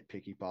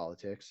nitpicky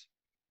politics.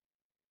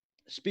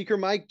 Speaker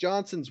Mike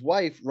Johnson's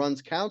wife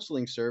runs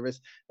counseling service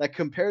that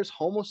compares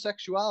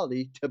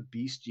homosexuality to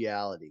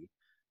bestiality.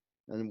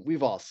 And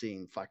we've all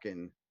seen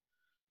fucking,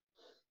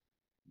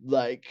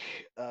 like,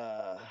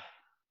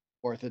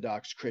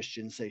 Orthodox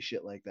Christians say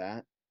shit like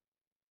that.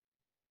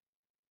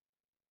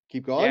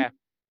 Keep going. Yeah.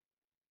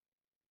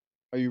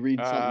 Are you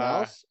reading something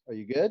else? Are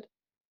you good?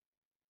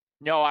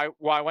 No, I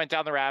went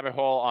down the rabbit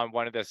hole on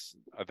one of the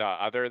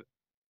other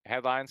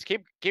headlines.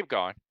 Keep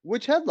going.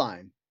 Which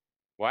headline?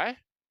 What?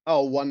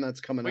 Oh, one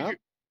that's coming up.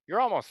 You're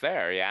almost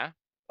there, yeah.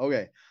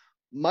 Okay.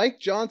 Mike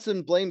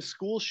Johnson blames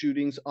school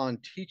shootings on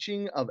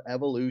teaching of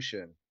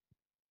evolution,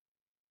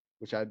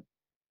 which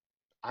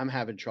I'm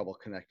having trouble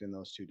connecting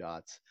those two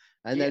dots.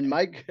 And then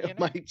Mike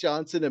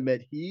Johnson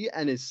admit he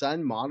and his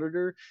son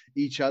monitor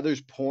each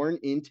other's porn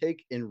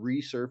intake in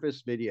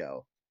resurfaced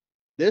video.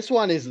 This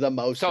one is the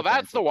most. So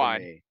that's the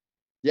one.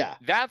 Yeah.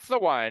 That's the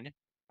one.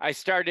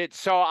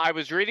 So I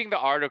was reading the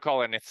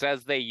article, and it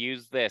says they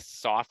use this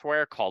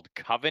software called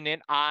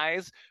Covenant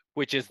Eyes,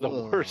 which is the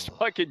worst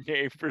fucking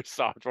name for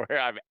software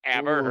I've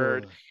ever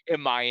heard in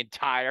my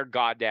entire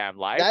goddamn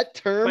life. That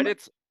term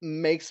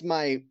makes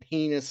my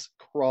penis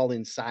crawl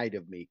inside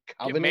of me.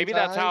 Maybe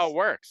that's how it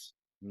works.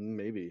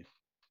 Maybe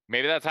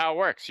that's how it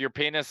works. Your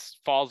penis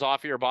falls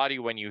off your body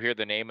when you hear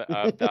the name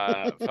of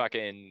the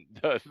fucking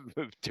the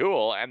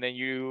tool, and then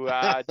you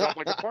don't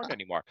look at porn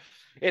anymore.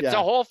 It's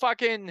a whole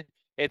fucking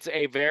It's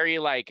a very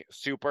like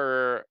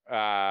super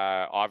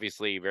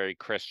obviously very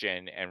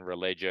Christian and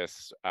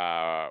religious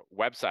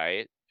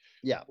website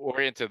Yeah.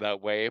 oriented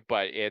that way,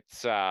 but it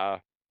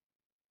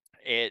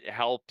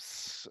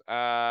helps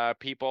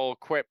people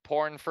quit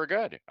porn for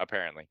good,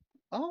 apparently.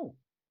 Oh.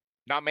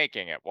 Not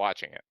making it,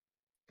 watching it.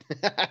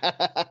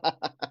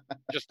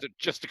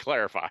 Just to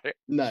clarify.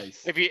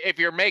 Nice. If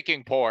you're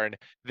making porn,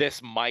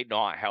 this might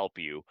not help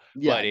you.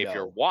 Yeah, But if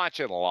you're no.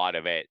 watching a lot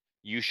of it,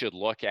 you should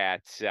look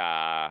at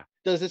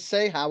Does it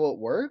say how it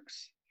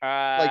works?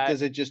 Like, uh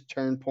does it just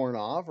turn porn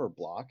off or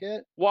block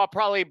it? well, it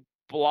probably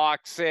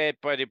blocks it,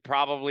 but it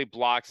probably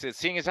blocks it.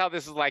 Seeing as how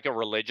this is like a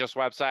religious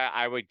website,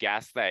 I would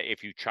guess that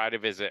if you try to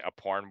visit a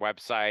porn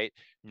website,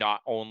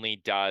 not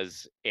only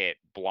does it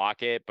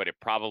block it, but it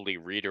probably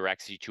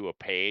redirects you to a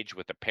page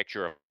with a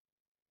picture of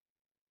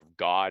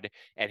God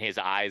and his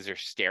eyes are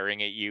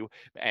staring at you,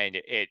 and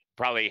it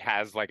probably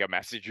has like a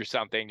message or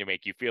something to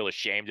make you feel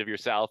ashamed of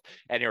yourself,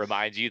 and it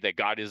reminds you that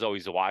God is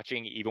always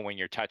watching even when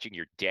you're touching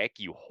your dick,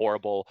 you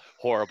horrible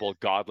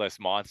godless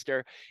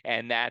monster.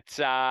 And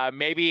that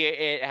maybe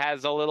it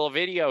has a little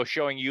video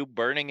showing you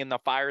burning in the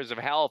fires of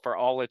hell for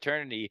all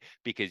eternity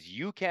because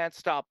you can't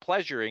stop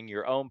pleasuring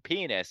your own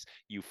penis,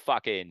 you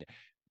fucking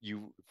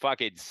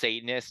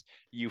Satanist,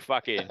 you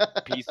fucking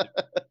piece of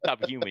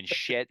subhuman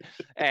shit.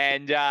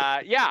 And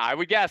yeah, I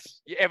would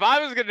guess if I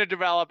was going to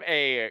develop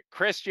a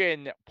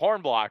Christian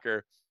porn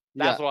blocker,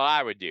 that's Yeah. what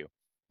I would do.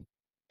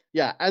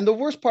 Yeah, and the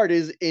worst part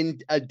is in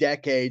a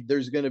decade,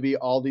 there's gonna be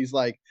all these,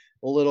 like,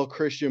 little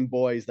Christian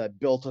boys that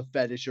built a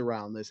fetish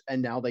around this,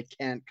 and now they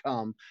can't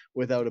come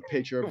without a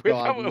picture of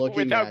God looking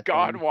without at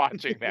God them.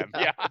 watching them.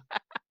 Yeah. Yeah.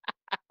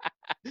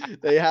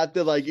 They have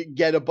to, like,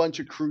 get a bunch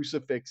of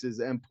crucifixes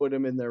and put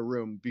them in their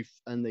room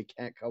and they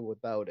can't come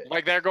without it.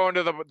 Like they're going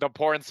to the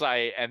porn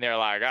site and they're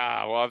like,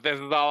 well, if this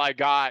is all I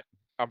got,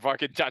 I'm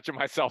fucking touching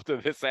myself to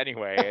this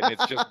anyway. And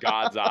it's just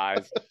God's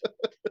eyes.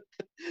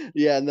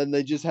 Yeah, and then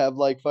they just have,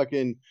 like,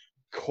 fucking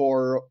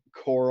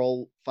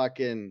choral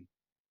fucking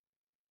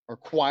or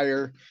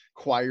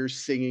choirs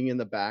singing in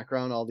the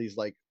background, all these,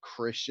 like,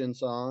 Christian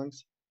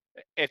songs.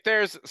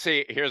 Here's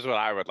what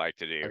I would like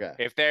to do.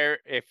 Okay.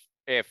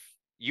 If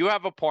you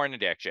have a porn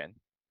addiction,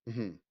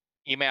 Mhm.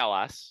 email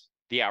us,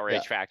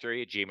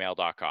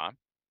 theoutragefactory@gmail.com.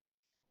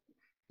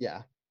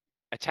 Yeah.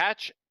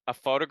 Attach a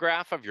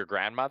photograph of your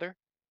grandmother.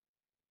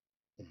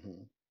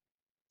 Mhm.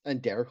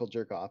 And Derek will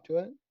jerk off to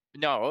it?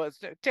 No, it's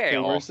King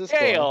Dale. versus Toy.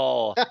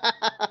 Dale.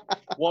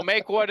 We'll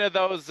make one of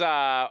those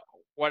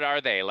what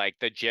are they? Like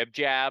the jib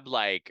jab,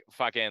 like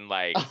fucking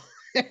like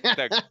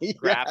the Yeah.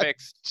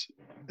 graphics.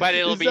 But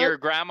it'll Is be that your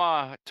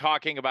grandma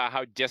talking about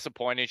how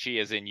disappointed she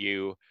is in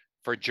you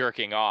for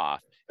jerking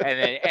off. And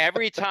then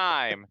every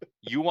time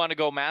you want to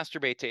go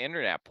masturbate to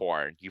internet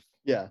porn, you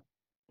Yeah.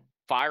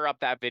 fire up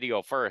that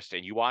video first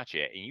and you watch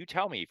it and you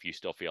tell me if you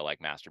still feel like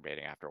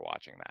masturbating after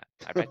watching that.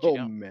 I bet you Oh,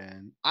 don't.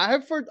 man. I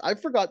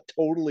forgot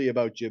totally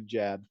about Jib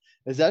Jab.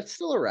 Is that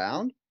still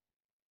around?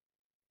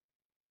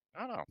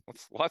 I don't know.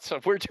 Let's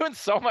we're doing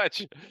so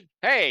much.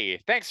 Hey,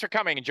 thanks for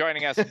coming and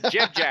joining us.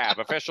 Jib Jab,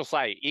 official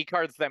site,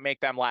 e-cards that make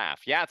them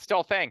laugh. Yeah, it's still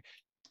a thing.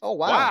 Oh,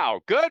 wow.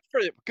 Wow, good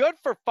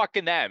for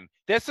fucking them.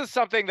 This is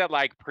something that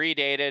like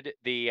predated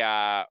the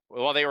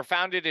well, they were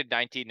founded in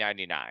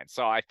 1999.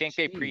 So I think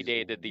they Jeez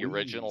predated the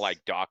original Louise.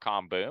 like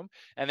 .com boom,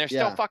 and they're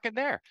still Yeah. fucking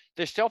there.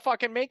 They're still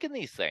fucking making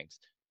these things.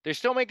 They're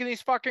still making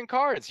these fucking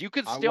cards. You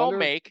could I still wonder if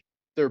make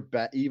they're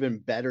even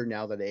better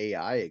now that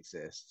AI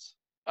exists.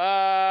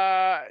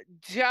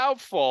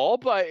 doubtful,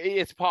 but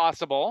it's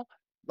possible.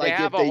 They Like,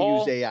 have if a they use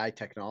whole AI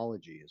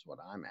technology is what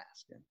I'm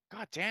asking.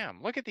 God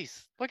damn, look at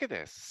these. Look at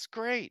this. It's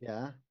great.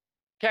 Yeah.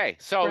 Okay,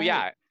 so Great.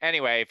 yeah.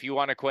 Anyway, if you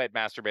want to quit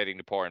masturbating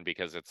to porn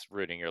because it's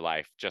ruining your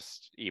life,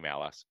 just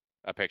email us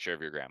a picture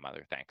of your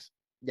grandmother. Thanks.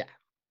 Yeah.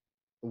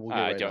 We'll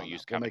get right Don't on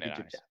use that. We'll make covenant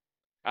a Jib eyes.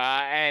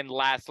 Jab. And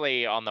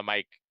lastly, on the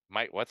Mike,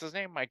 what's his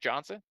name? Mike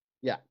Johnson?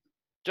 Yeah.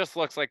 Just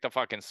looks like the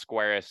fucking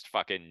squarest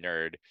fucking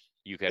nerd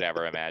you could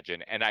ever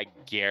imagine. And I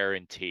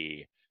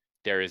guarantee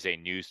there is a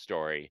news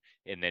story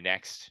in the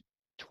next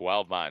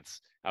 12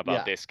 months about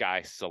Yeah. this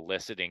guy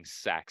soliciting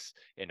sex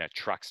in a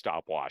truck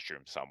stop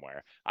washroom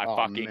somewhere. I Oh,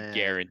 fucking man.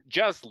 guarantee.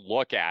 Just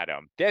look at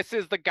him. This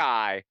is the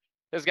guy.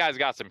 This guy's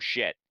got some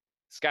shit.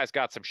 This guy's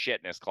got some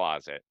shit in his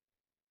closet.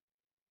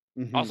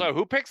 Mhm. Also,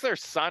 who picks their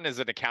son as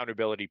an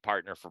accountability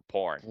partner for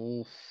porn?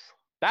 Oof.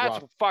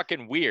 That's Rough.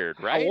 fucking weird,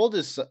 right? How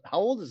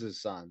old is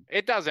his son?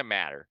 It doesn't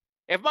matter.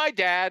 If my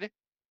dad,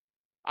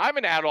 I'm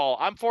an adult,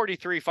 I'm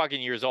 43 fucking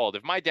years old.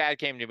 If my dad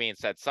came to me and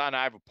said, "Son,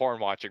 I have a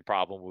porn watching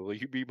problem. Will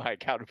you be my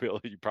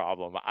accountability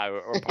problem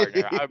or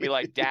partner?" I would be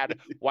like, "Dad,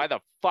 why the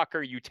fuck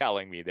are you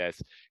telling me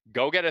this?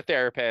 Go get a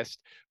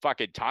therapist.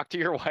 Fucking talk to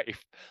your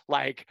wife.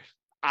 Like,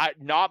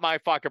 not my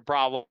fucking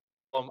problem.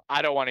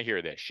 I don't want to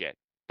hear this shit."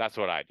 That's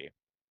what I do.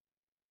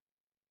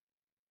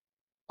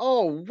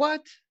 Oh,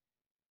 what?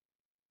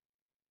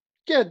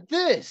 Get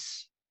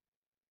this.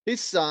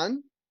 His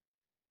son,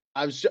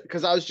 I was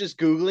just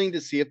Googling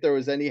to see if there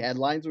was any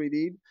headlines we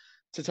need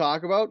to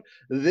talk about.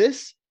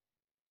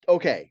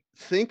 Okay,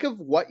 think of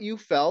what you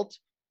felt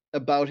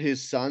about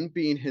his son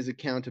being his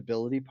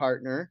accountability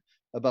partner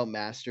about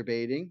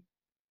masturbating.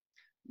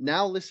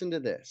 Now listen to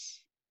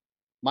this.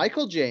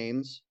 Michael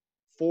James,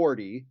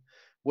 40,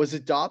 was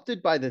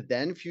adopted by the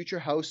then future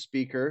House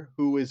Speaker,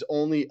 who is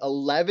only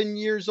 11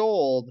 years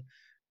old,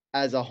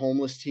 as a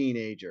homeless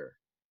teenager.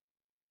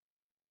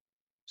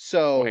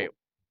 So Wait,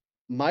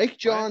 Mike what?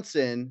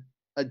 Johnson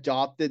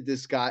adopted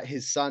this guy,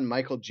 his son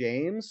Michael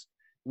James,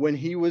 when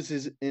he was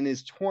in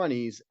his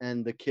 20s,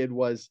 and the kid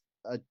was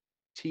a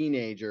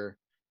teenager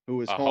who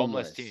was A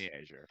homeless homeless.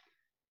 teenager.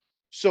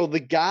 So the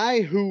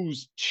guy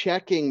who's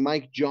checking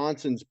Mike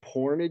Johnson's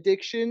porn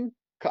addiction,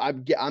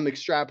 I'm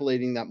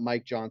extrapolating that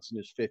Mike Johnson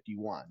is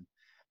 51.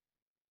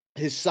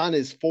 His son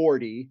is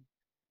 40,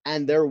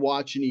 and they're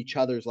watching each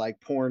other's like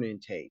porn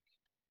intake.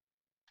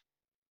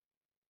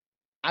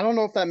 I don't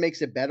know if that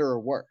makes it better or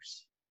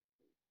worse.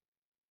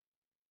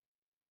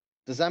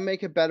 Does that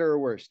make it better or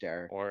worse,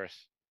 Derek?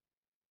 Worse.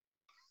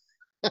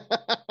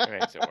 It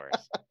makes it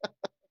worse.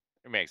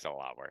 It makes it a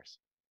lot worse.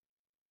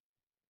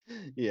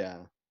 Yeah.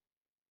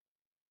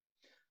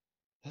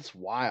 That's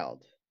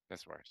wild.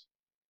 That's worse.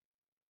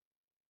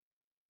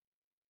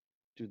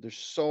 Dude, there's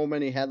so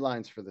many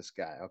headlines for this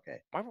guy.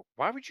 Okay.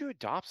 Why would you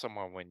adopt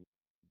someone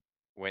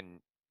when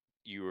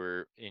you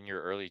were in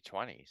your early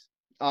 20s?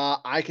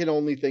 I can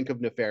only think of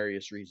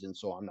nefarious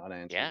reasons, so I'm not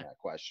answering Yeah. that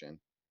question.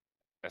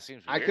 That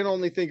seems I weird can to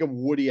only me. think of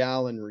Woody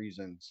Allen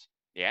reasons.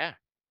 Yeah.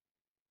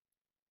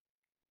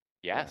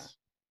 Yeah. Yes.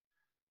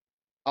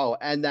 Oh,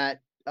 and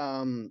that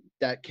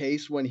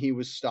case when he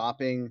was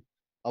stopping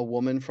a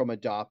woman from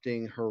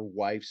adopting her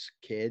wife's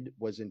kid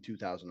was in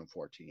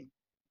 2014.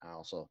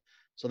 Also,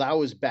 so that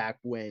was back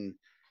when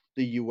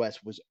the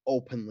U.S. was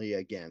openly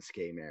against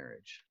gay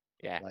marriage,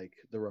 Yeah. like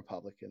the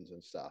Republicans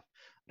and stuff.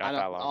 Not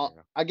that long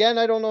ago. Again,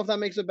 I don't know if that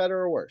makes it better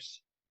or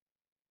worse.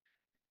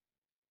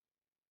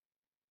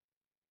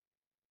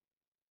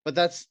 But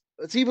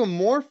it's even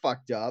more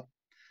fucked up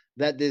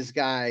that this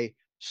guy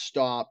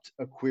stopped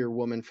a queer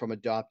woman from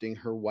adopting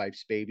her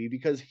wife's baby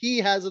because he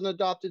has an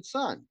adopted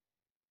son.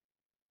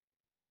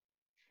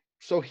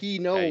 So he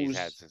That he's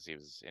had knows since he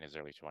was in his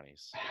early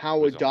 20s. how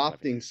Who's only 11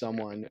 adopting years younger than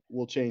someone him.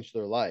 will change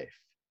their life.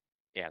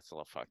 Yeah, it's a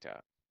little fucked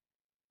up.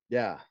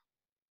 Yeah.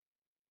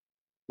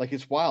 Like,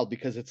 it's wild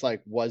because it's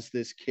like, was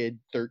this kid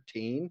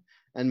 13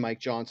 and Mike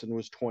Johnson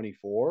was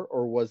 24?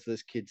 Or was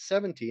this kid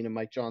 17 and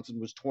Mike Johnson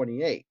was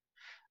 28?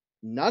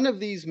 None of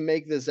these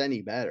make this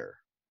any better.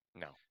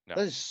 No. That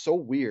is so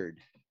weird.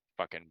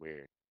 Fucking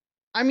weird.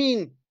 I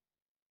mean,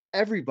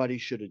 everybody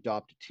should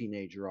adopt a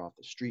teenager off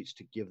the streets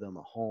to give them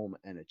a home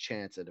and a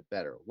chance at a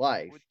better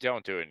life.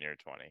 Don't do it in your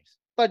 20s.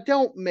 But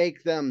don't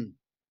make them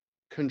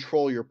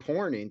control your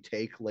porn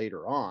intake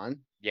later on.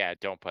 Yeah,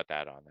 don't put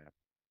that on them.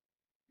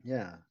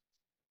 Yeah.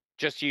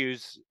 Just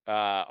use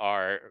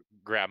our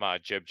grandma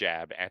Jib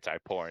Jab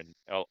anti-porn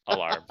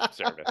alarm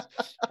service.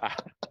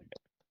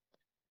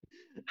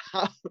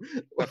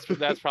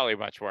 That's probably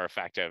much more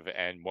effective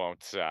and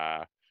won't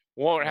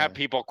have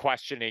people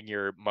questioning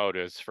your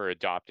motives for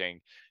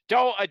adopting.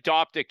 Don't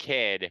adopt a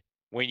kid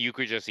when you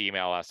could just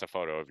email us a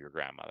photo of your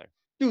grandmother.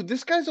 Dude,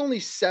 this guy's only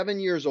 7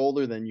 years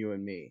older than you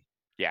and me.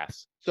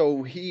 Yes.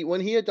 So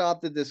when he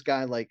adopted this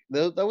guy, like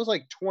that was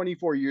like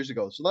 24 years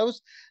ago. So that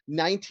was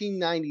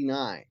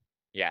 1999.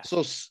 Yes.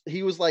 So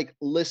he was like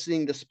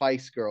listening to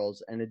Spice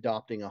Girls and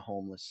adopting a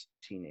homeless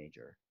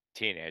teenager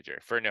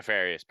for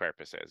nefarious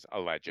purposes,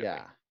 allegedly.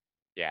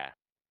 Yeah.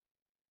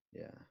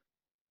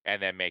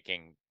 And then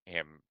making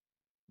him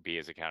be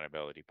his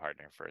accountability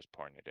partner for his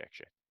porn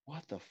addiction.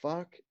 What the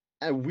fuck?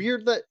 And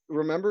weird that,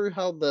 remember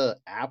how the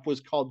app was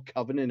called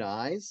Covenant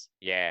Eyes?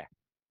 Yeah.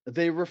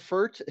 They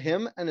refer to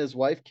him and his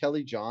wife,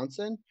 Kelly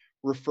Johnson,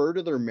 refer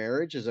to their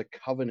marriage as a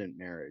covenant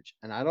marriage.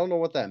 And I don't know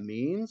what that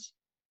means.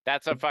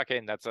 That's a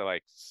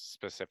like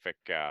specific,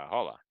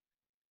 hold on.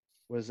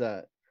 What is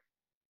that?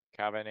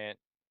 Covenant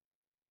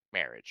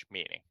marriage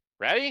meaning.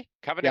 Ready?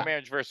 Covenant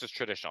marriage versus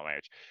traditional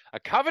marriage. A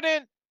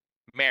covenant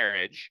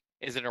marriage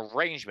is an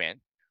arrangement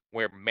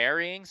where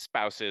marrying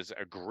spouses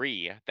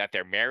agree that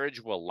their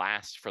marriage will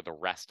last for the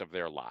rest of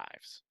their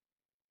lives.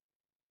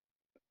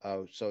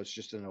 Oh, so it's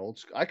just an old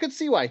school. I could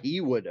see why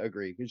he would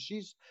agree because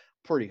she's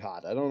pretty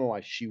hot. I don't know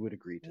why she would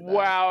agree to that.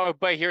 Well,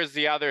 but here's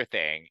the other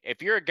thing.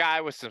 If you're a guy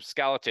with some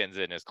skeletons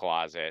in his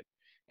closet,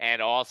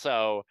 and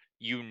also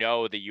you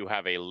know that you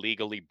have a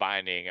legally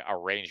binding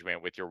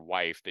arrangement with your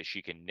wife that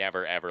she can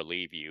never, ever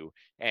leave you,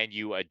 and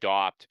you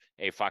adopt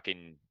a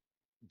fucking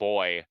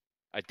boy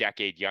a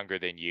decade younger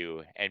than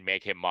you and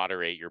make him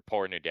moderate your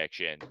porn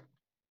addiction.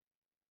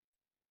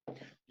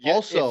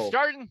 Also, it's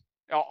starting.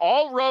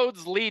 All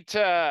roads lead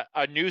to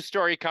a news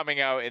story coming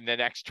out in the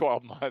next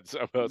 12 months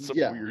about some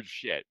weird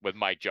shit with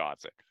Mike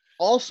Johnson.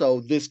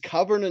 Also, this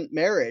covenant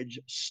marriage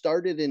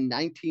started in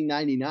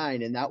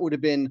 1999, and that would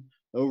have been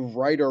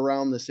right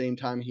around the same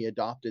time he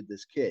adopted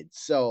this kid.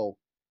 So,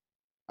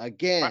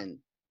 again,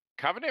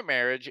 covenant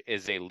marriage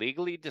is a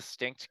legally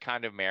distinct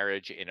kind of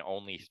marriage in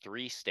only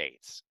 3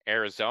 states: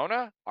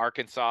 Arizona,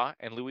 Arkansas,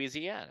 and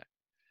Louisiana.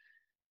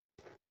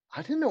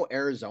 I didn't know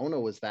Arizona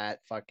was that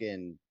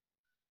fucking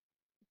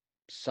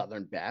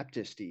Southern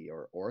Baptisty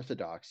or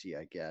Orthodoxy,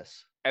 I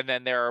guess. And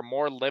then there are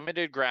more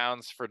limited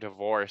grounds for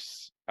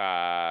divorce,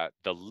 the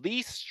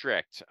least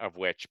strict of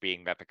which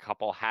being that the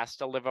couple has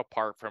to live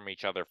apart from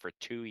each other for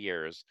 2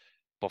 years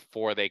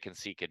before they can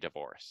seek a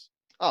divorce.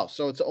 Oh,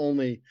 so it's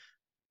only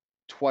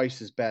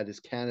twice as bad as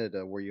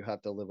Canada, where you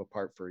have to live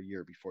apart for a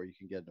year before you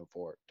can get a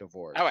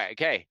divorce. Oh,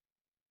 okay.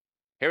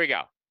 Here we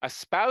go. A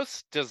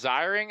spouse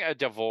desiring a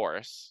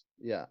divorce.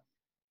 Yeah.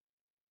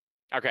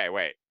 Okay,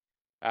 wait.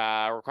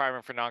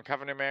 Requirement for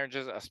non-covenant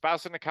marriages. A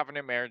spouse in a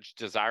covenant marriage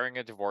desiring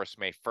a divorce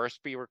may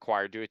first be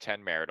required to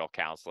attend marital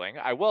counseling.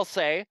 I will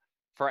say,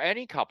 for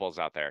any couples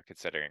out there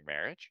considering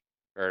marriage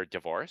or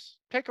divorce,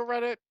 take a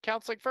Reddit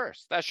counseling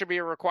first. That should be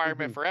a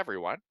requirement for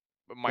everyone.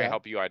 It might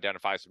help you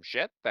identify some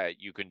shit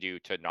that you can do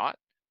to not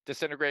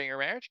disintegrate your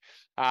marriage.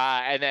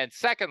 And then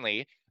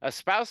secondly, a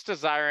spouse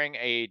desiring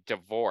a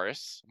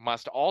divorce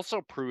must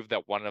also prove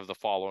that one of the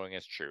following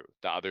is true.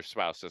 The other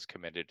spouse has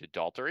committed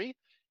adultery,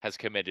 has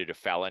committed a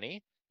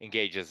felony,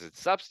 engages in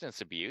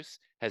substance abuse,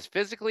 has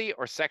physically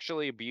or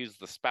sexually abused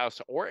the spouse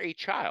or a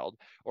child,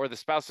 or the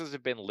spouses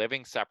have been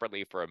living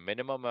separately for a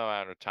minimum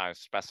amount of time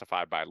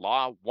specified by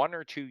law, 1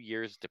 or 2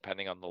 years,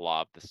 depending on the law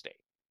of the state.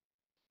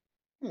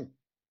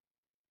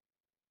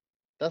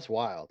 That's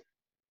wild.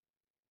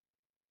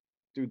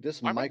 Dude,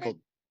 this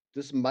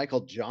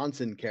Michael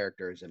Johnson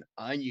character is an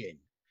onion.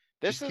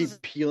 Just keep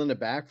peeling it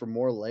back for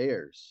more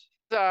layers.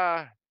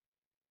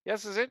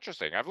 Yes, is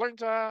interesting. I've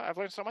learned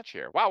so much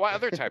here. Wow, what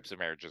other types of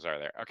marriages are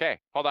there? Okay,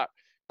 hold up.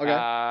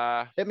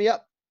 Okay. Hit me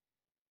up.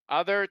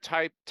 Other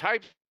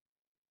types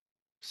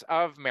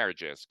of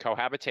marriages.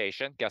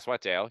 Cohabitation. Guess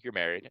what, Dale? You're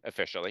married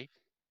officially.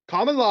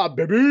 Common law,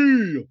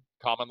 baby.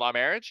 Common law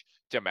marriage.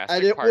 Domestic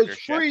and it partnership. Was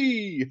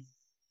free.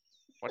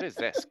 What is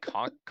this?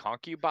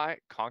 Concubinage?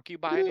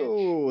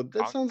 Ew,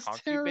 that sounds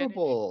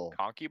terrible.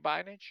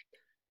 Concubinage?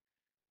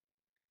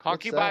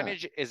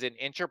 Concubinage is an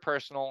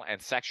interpersonal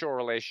and sexual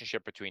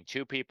relationship between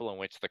two people in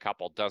which the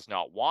couple does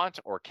not want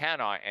or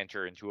cannot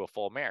enter into a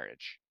full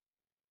marriage.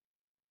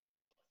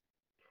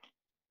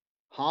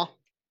 Huh?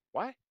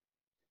 What?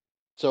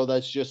 So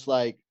that's just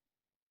like,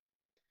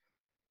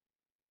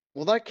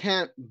 well, that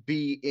can't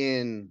be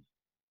in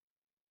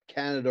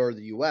Canada or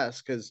the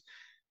US, because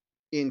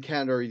in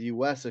Canada or the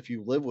US, if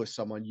you live with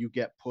someone, you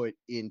get put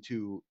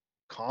into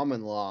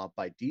common law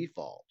by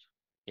default.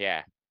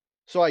 Yeah.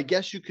 So I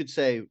guess you could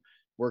say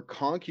we're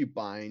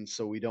concubines,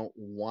 so we don't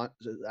want,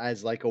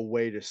 as like a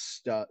way to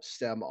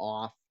stem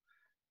off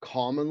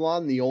common law.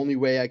 And the only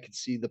way I could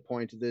see the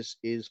point of this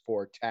is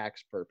for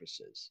tax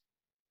purposes.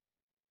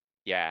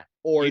 Yeah.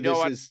 Or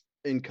this is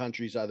in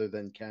countries other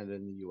than Canada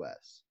and the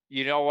US.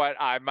 You know what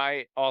I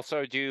might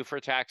also do for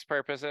tax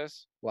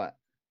purposes? What?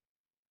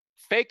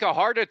 Fake a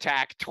heart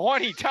attack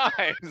 20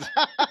 times.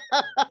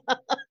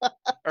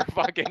 Or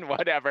fucking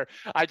whatever.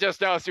 I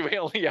just noticed we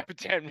only have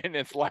 10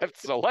 minutes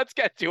left, so let's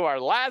get to our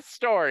last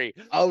story.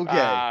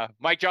 Okay.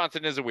 Mike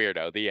Johnson is a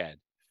weirdo. The end.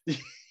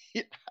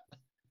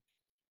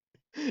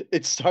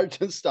 It starts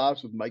and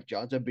stops with Mike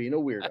Johnson being a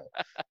weirdo.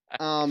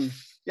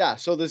 Yeah,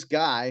 so this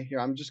guy here,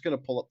 I'm just gonna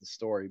pull up the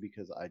story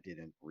because I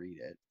didn't read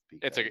it.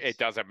 It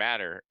doesn't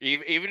matter.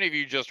 Even if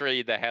you just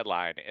read the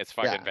headline, it's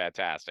fucking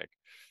fantastic.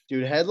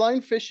 Dude,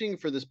 headline fishing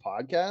for this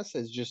podcast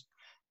is just,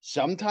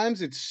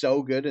 sometimes it's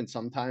so good and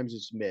sometimes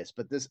it's missed.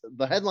 But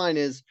the headline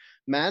is,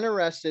 man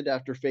arrested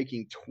after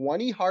faking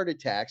 20 heart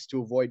attacks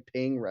to avoid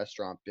paying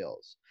restaurant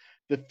bills.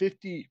 Oh,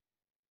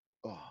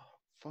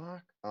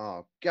 fuck.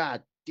 Oh,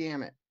 God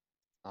damn it.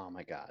 Oh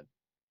my God.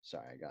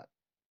 Sorry,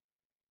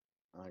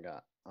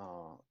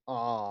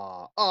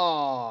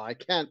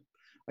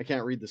 I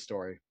can't read the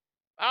story.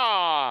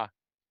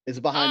 It's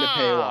behind a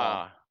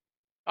paywall.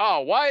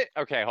 Oh, what?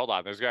 Okay, hold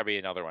on. There's gotta be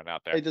another one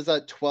out there. Hey, does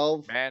that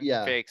 12? Man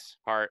fakes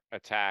heart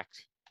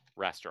attacked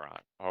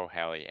restaurant. Oh,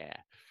 hell yeah.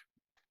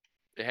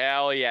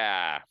 Hell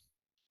yeah.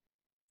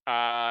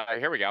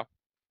 Here we go.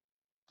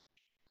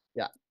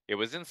 Yeah. It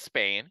was in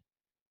Spain.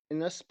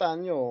 In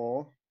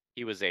Espanol.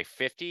 He was a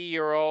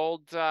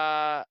 50-year-old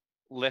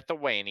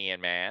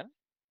Lithuanian man.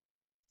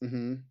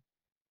 Mm-hmm.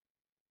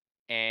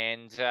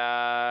 And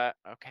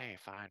okay,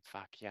 fine,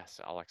 fuck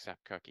yes, I'll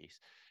accept cookies.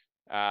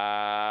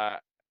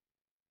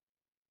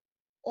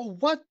 Oh,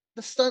 what?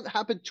 The stunt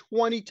happened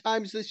 20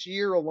 times this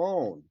year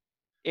alone.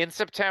 In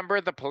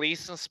September, the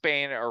police in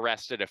Spain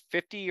arrested a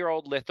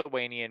 50-year-old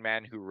Lithuanian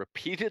man who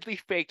repeatedly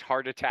faked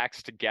heart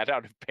attacks to get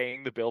out of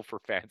paying the bill for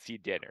fancy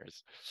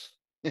dinners.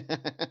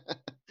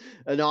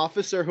 An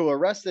officer who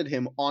arrested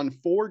him on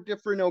 4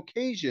 different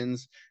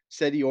occasions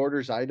said he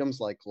orders items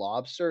like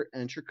lobster,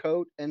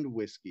 entrecote, and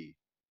whiskey.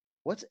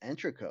 What's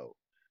entrecote?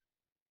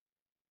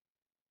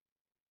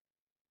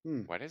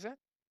 What is it?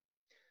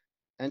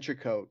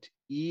 Entrecote.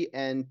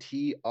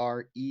 Entrecote.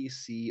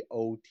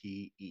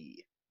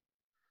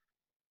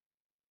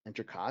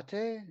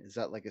 Entrecate? Is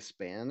that like a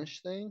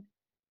Spanish thing?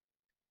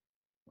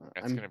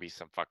 That's gonna be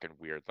some fucking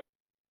weird.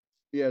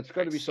 Yeah, it's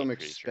got to be some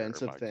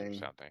expensive thing.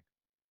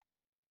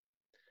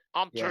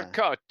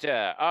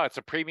 Entrecote. Oh, it's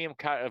a premium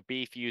cut of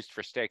beef used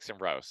for steaks and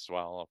roasts.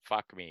 Well,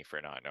 fuck me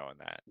for not knowing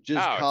that.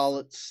 Just call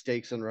it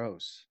steaks and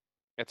roasts.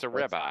 It's a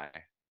What's ribeye.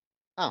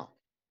 oh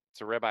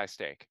It's a ribeye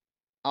steak.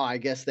 oh? I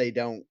guess they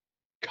don't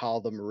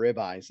call them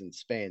ribeyes in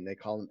Spain. They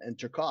call them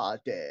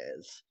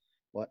entrecotes.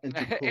 What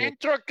entrecote?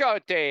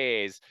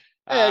 Entrecotes.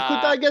 Hey, could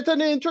Uh, I get an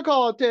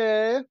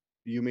entrecote?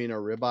 You mean a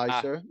ribeye,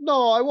 uh, sir?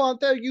 No, I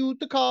want you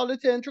to call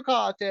it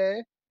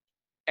entrecote.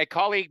 A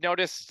colleague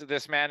noticed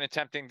this man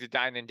attempting to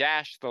dine and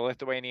dash. The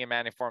Lithuanian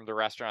man informed the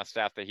restaurant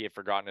staff that he had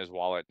forgotten his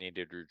wallet and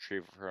needed to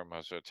retrieve it from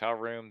his hotel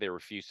room. They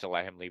refused to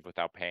let him leave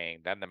without paying.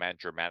 Then the man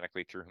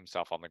dramatically threw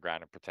himself on the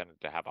ground and pretended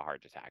to have a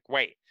heart attack.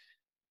 Wait,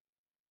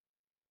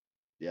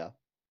 Yeah.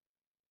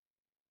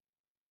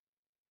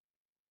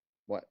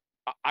 What?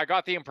 I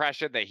got the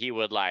impression that he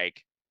would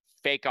like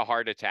fake a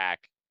heart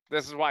attack.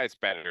 This is why it's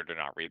better to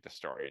not read the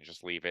story and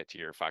just leave it to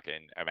your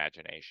fucking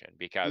imagination,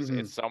 because Mhm.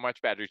 it's so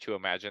much better to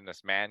imagine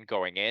this man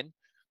going in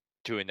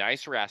to a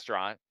nice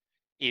restaurant,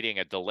 eating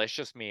a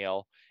delicious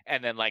meal,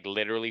 and then like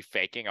literally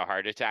faking a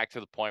heart attack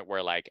to the point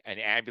where like an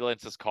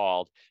ambulance is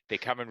called, they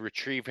come and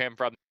retrieve him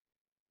from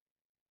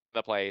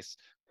the place.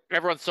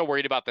 Everyone's so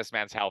worried about this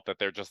man's health that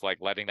they're just like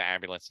letting the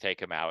ambulance take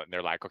him out, and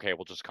they're like, okay,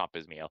 we'll just comp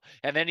his meal.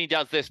 And then he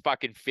does this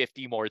fucking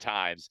 50 more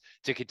times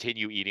to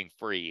continue eating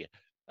free.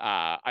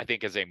 I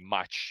think is a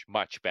much,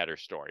 much better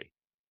story.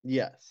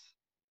 Yes.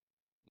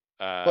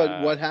 But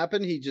Uh, what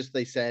happened?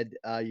 They said,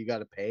 you got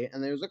to pay.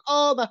 And they was like,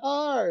 oh, the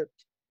heart.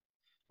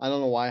 I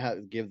don't know why I had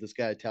to give this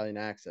guy Italian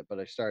accent, but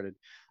I started.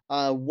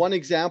 One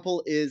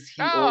example is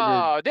he ordered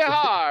oh, the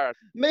heart.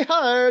 my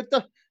heart.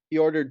 He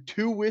ordered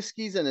 2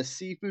 whiskeys and a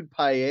seafood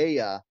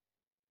paella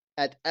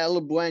at El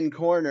Buen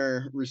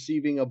Corner,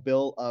 receiving a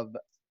bill of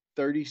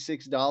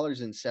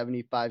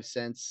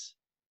 $36.75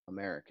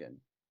 American.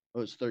 It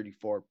was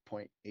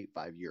 34.85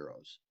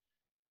 euros.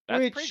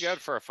 That's pretty good Which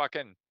for a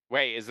fucking.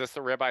 Wait, is this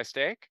the ribeye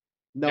steak?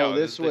 no, No, this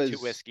this is the 2 was a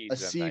whiskeys and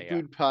the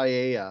seafood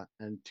paella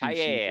and 2 seafood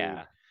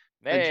paella.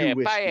 and 2 Hey,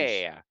 whiskeys.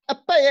 paella. A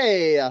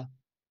paella.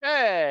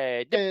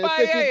 Hey, the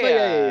Seafood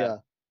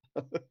paella.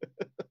 paella.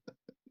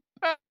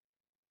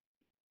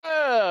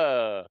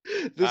 Uh,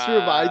 This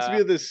reminds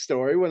me of this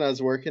story when I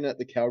was working at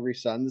the Calgary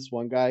Sun. This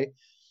one guy,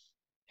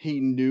 he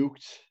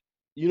nuked.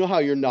 You know how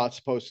you're not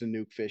supposed to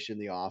nuke fish in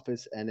the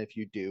office, and if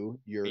you do,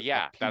 you're a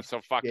yeah, piece that's a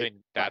of shit fucking.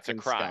 That's a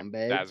fucking crime.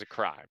 scumbag. That is a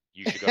crime.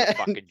 You should go to And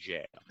fucking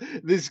jail.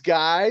 this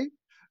guy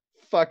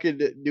fucking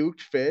nuked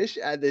fish,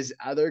 and this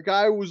other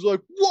guy was like,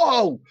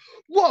 "Whoa,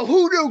 whoa,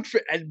 who nuked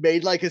fish?" and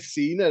made like a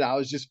scene, and I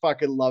was just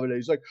fucking loving it.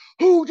 He's like,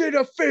 "Who did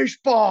a fish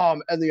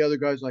bomb?" And the other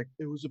guy's like,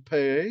 "It was a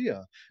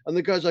paella." And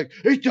the guy's like,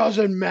 "It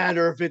doesn't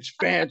matter if it's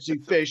fancy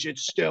fish;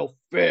 it's still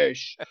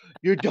fish.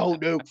 You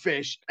don't nuke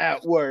fish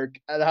at work."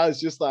 And I was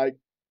just like,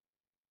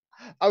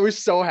 I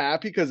was so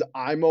happy because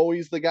I'm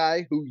always the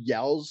guy who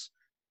yells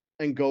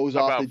and goes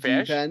off the About deep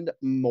fish? end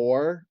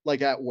more,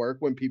 like, at work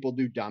when people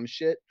do dumb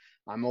shit.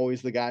 I'm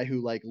always the guy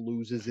who, like,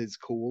 loses his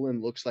cool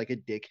and looks like a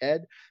dickhead.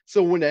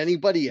 So when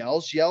anybody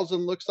else yells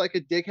and looks like a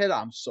dickhead,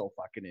 I'm so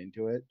fucking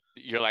into it.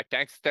 You're like,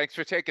 thanks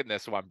for taking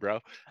this one, bro.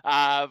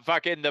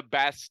 Fucking the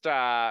best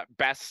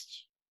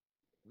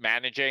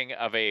managing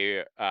of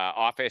a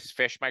office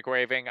fish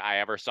microwaving I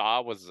ever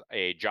saw was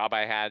a job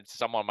I had.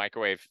 Someone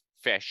microwave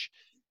fish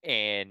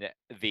in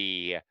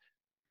the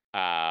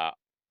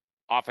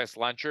office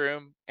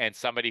lunchroom, and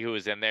somebody who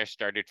was in there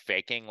started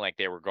faking like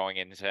they were going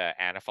into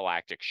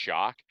anaphylactic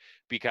shock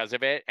because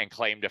of it and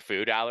claimed a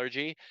food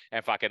allergy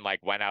and fucking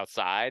like went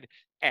outside.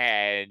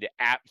 And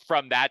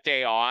from that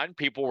day on,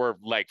 people were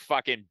like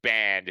fucking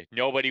banned.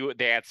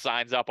 They had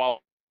signs up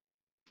all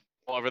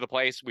over the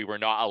place. We were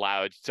not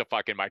allowed to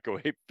fucking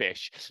microwave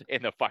fish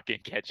in the fucking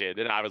kitchen.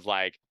 And I was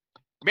like,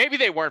 maybe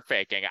they weren't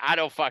faking. I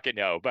don't fucking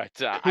know.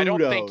 But I don't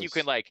think you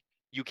can Kudos. like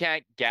you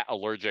can't get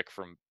allergic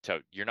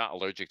you're not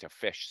allergic to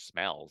fish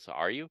smells,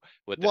 are you?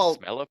 Would the Well,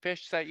 smell of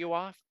fish set you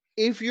off?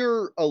 if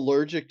you're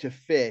allergic to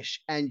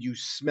fish and you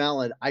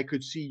smell it, I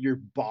could see your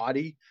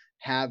body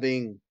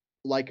having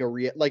like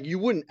like you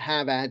wouldn't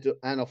have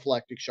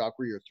anaphylactic shock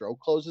where your throat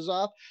closes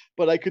off,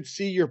 but I could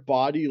see your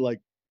body like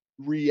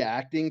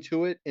reacting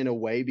to it in a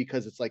way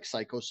because it's like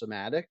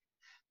psychosomatic,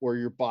 where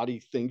your body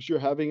thinks you're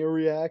having a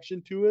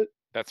reaction to it.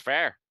 That's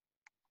fair.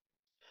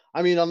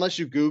 I mean, unless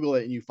you Google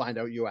it and you find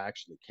out you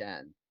actually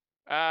can.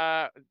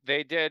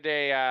 They did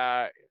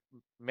a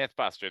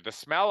Mythbuster. The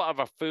smell of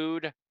a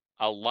food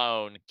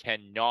alone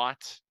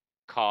cannot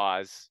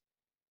cause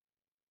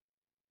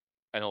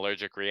an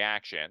allergic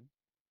reaction.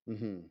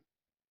 Hmm.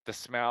 The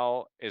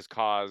smell is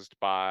caused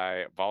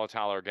by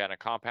volatile organic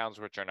compounds,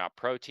 which are not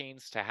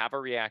proteins. To have a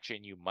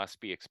reaction, you must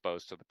be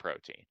exposed to the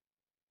protein.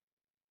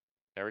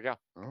 There we go.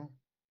 Oh,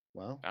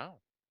 well. Oh.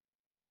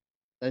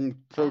 And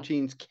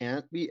proteins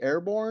can't be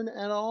airborne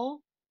at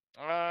all?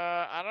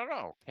 I don't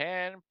know.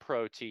 Can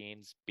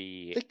proteins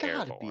be They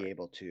gotta airborne? be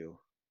able to.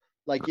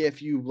 Like,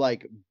 if you,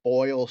 like,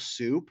 boil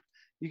soup,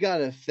 you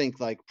gotta think,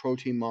 like,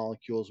 protein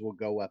molecules will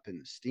go up in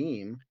the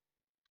steam.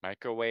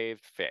 Microwave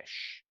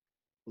fish.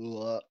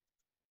 Ugh.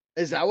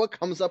 Is that what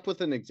comes up with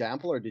an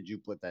example, or did you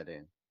put that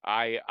in?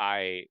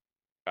 I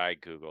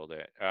Googled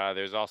it.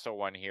 There's also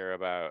one here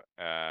about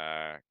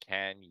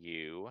can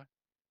you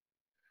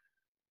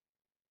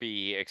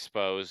be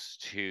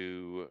exposed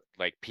to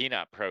like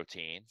peanut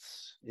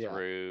proteins Yeah.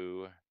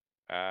 through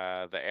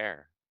the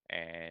air,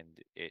 and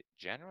it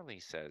generally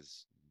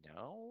says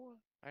no.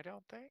 I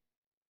don't think.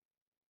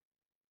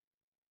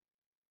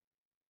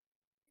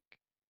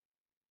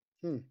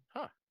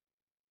 Huh.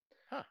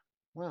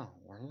 Wow,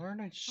 we're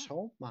learning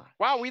so much.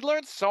 Wow, we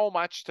learned so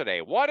much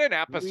today. What an We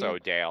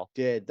episode, Dale.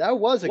 did. That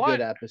was a What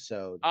good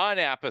episode. an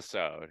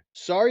episode.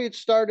 Sorry it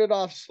started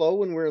off slow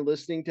when we were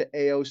listening to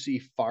AOC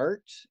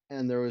fart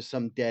and there was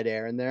some dead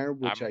air in there,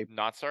 which I'm I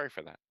not sorry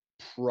for that.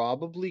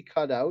 probably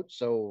cut out.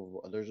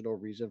 So there's no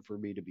reason for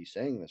me to be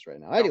saying this right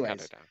now. Don't cut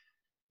Anyways, it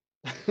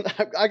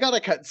out. I gotta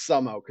cut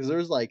some out because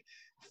there's like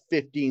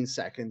 15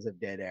 seconds of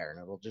dead air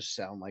and it'll just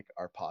sound like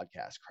our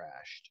podcast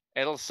crashed.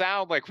 It'll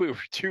sound like we were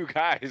two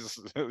guys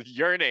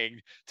yearning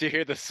to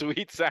hear the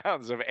sweet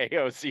sounds of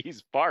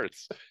AOC's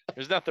farts.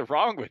 There's nothing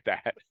wrong with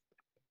that.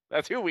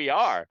 That's who we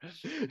are.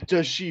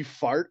 Does she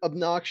fart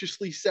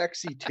obnoxiously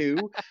sexy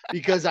too?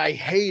 Because I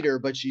hate her,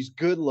 but she's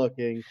good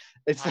looking.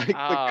 It's like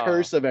the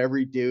curse of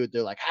every dude.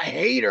 They're like, I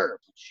hate her.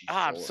 But she's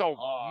I'm so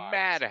hot.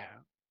 mad at her.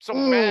 So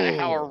mad at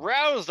how Ooh.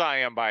 aroused I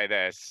am by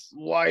this.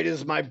 Why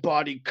does my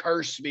body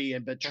curse me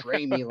and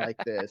betray me like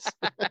this?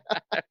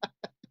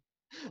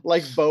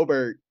 Like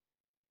Boebert.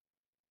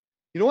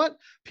 You know what?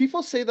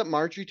 People say that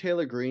Marjorie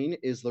Taylor Greene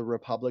is the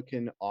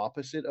Republican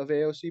opposite of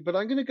AOC, but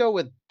I'm going to go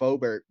with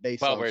Boebert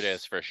based Boebert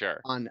is for sure.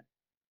 on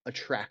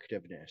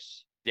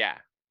attractiveness. Yeah,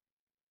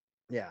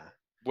 Yeah.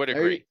 would There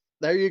agree.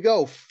 There you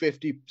go.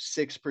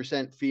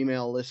 56%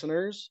 female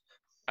listeners.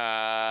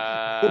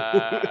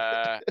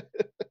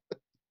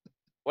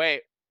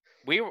 Wait,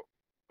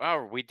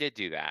 we did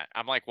do that.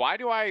 I'm like, why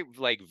do I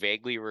like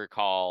vaguely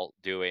recall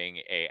doing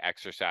a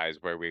exercise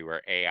where we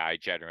were AI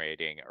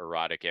generating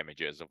erotic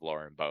images of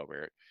Lauren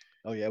Boebert?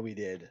 Oh yeah, we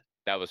did.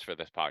 That was for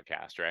this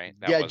podcast, right?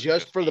 That Yeah, wasn't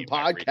just for the me in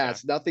my free time.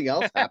 podcast. Nothing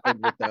else happened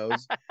with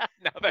those.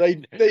 No, They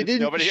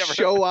didn't nobody ever-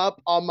 show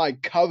up on my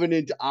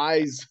Covenant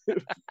Eyes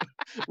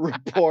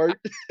report.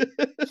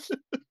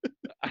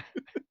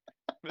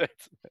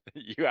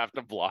 You have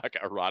to block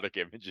erotic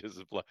images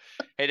of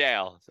Hey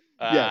Dale,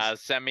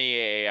 Yes. send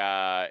me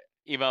a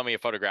email me a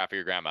photograph of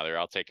your grandmother.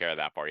 I'll take care of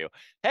that for you.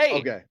 Hey,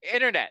 Okay.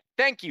 Internet,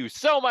 thank you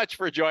so much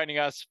for joining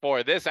us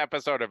for this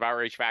episode of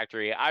Outrage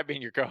Factory. I've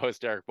been your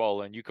co-host Eric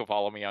Boland. You can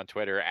follow me on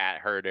Twitter at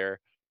Herder.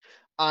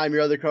 I'm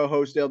your other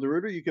co-host, Dale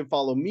DeRuiter. You can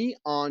follow me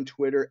on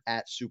Twitter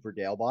at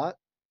SuperDalebot.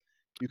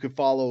 You can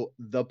follow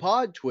the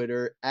pod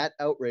Twitter at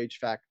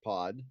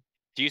OutrageFactPod.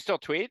 Do you still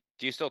tweet?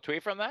 Do you still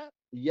tweet from that?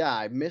 Yeah,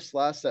 I missed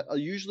last.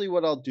 Usually,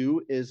 what I'll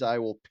do is I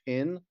will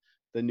pin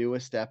the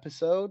newest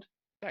episode,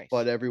 Nice.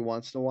 but every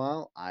once in a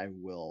while I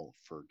will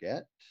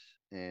forget.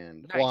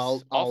 And Nice.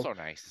 well, Also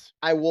nice.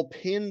 I will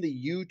pin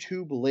the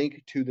YouTube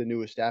link to the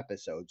newest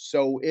episode.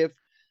 So if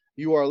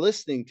you are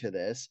listening to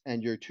this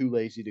and you're too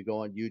lazy to go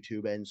on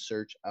YouTube and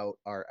search out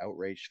our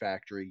Outrage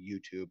Factory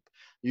YouTube,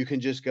 you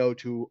can just go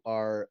to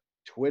our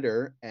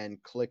Twitter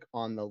and click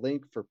on the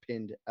link for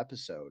pinned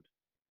episode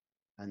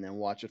and then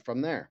watch it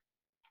from there.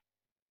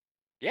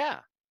 Yeah.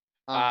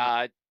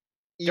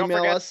 Email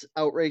forget- us,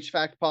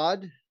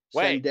 OutrageFactPod.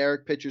 Wait. Send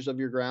Derek pictures of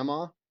your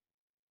grandma.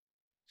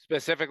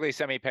 Specifically,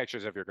 send me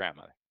pictures of your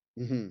grandmother.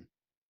 Mm-hmm.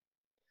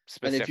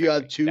 And if you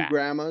have two that.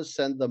 grandmas,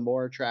 send the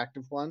more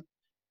attractive one.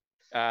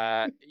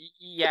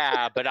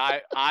 Yeah, but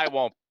I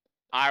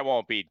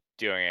won't be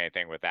doing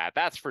anything with that.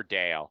 That's for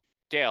Dale.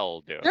 Dale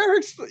will do it.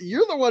 Derek's,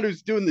 you're the one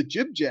who's doing the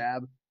jib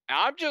jab.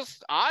 I'm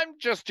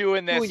just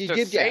doing this Doing your to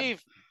jib jab.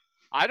 save.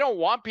 I don't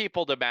want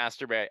people to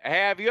masturbate. Hey,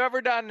 have you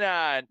ever done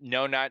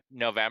No Nut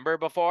November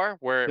before?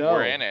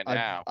 We're in it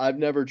now. I've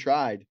never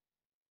tried.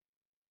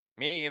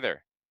 Me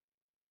either.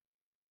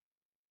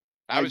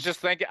 I was just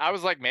thinking. I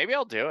was like, maybe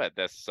I'll do it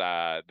this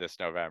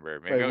November.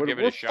 Maybe Wait, I'll give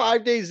it we're a shot.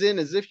 5 days in,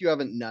 as if you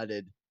haven't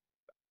nutted.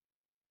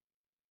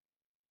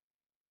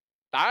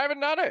 I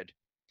haven't nutted.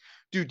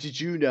 Dude, did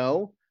you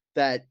know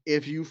that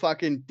if you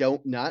fucking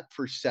don't nut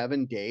for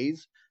 7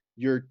 days,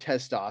 your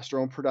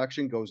testosterone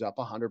production goes up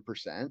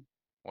 100%?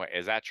 Wait,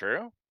 is that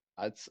true?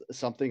 That's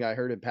something I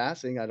heard in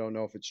passing. I don't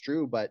know if it's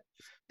true, but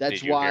that's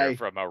Did you why hear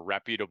from a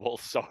reputable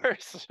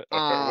source?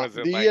 Or was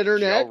it the like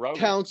internet Joe Rogan?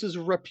 counts as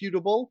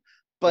reputable.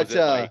 But Was it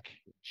like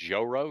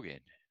Joe Rogan?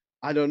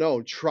 I don't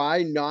know.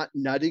 Try not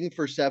nutting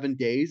for 7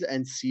 days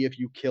and see if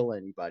you kill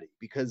anybody,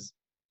 because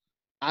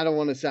I don't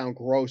want to sound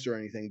gross or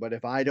anything, but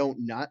if I don't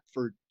nut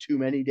for too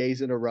many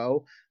days in a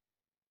row,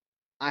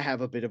 I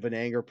have a bit of an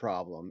anger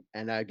problem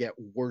and I get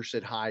worse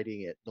at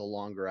hiding it the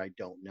longer I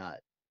don't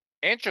nut.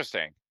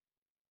 Interesting.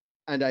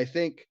 And I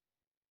think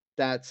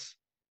that's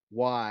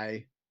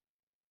why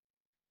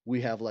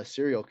we have less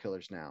serial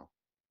killers now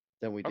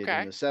than we did Okay.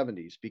 in the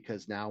 70s,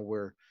 because now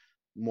we're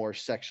more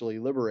sexually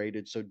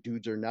liberated, so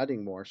dudes are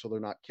nutting more, so they're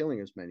not killing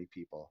as many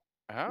people.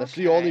 That's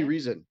the only Okay.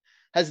 reason.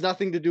 Has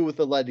nothing to do with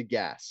the leaded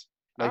gas,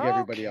 like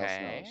everybody else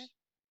Okay. knows.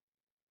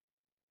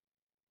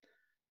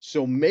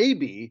 So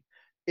maybe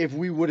if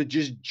we would have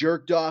just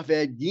jerked off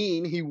Ed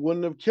Gein, he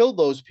wouldn't have killed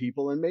those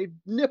people and made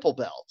nipple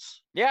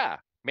belts. Yeah,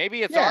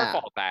 maybe it's Yeah. our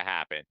fault that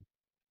happened.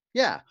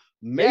 Yeah,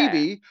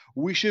 maybe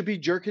we should be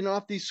jerking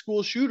off these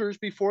school shooters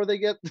before they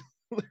get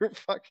their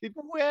fucking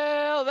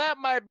Well, that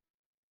might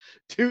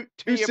too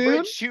be a soon,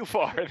 bridge too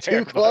far there, too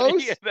buddy.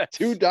 close, That's,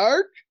 too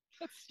dark.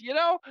 that's, you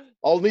know,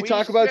 Only we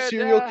talk about should,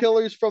 serial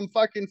killers from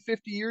fucking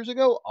 50 years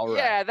ago. All right.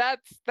 yeah,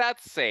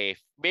 that's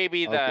safe.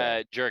 Maybe the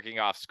Okay. jerking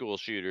off school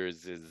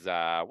shooters is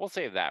we'll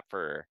save that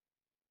for,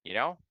 you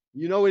know.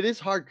 You know, it is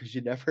hard because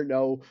you never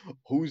know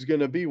who's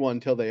gonna be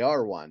one till they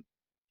are one.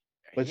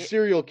 But Ye-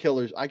 serial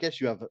killers, I guess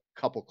you have a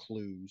couple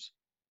clues.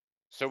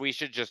 So we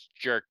should just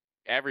jerk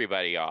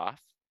everybody off.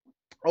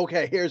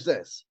 Okay, here's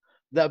this.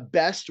 The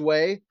best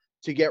way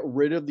to get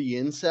rid of the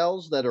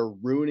incels that are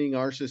ruining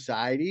our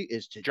society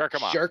is to Jerk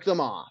 'em off. jerk them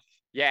off.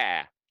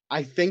 Yeah.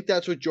 I think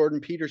that's what Jordan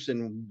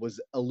Peterson was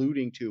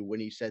alluding to when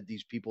he said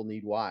these people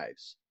need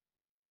wives.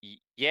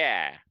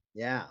 Yeah.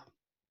 Yeah.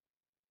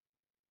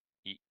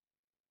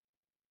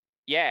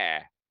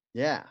 Yeah.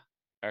 Yeah.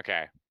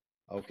 Okay.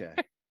 Okay.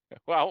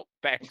 Well,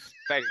 thanks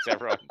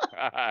everyone.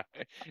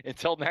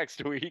 Until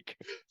next week.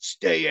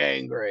 Stay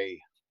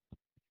angry.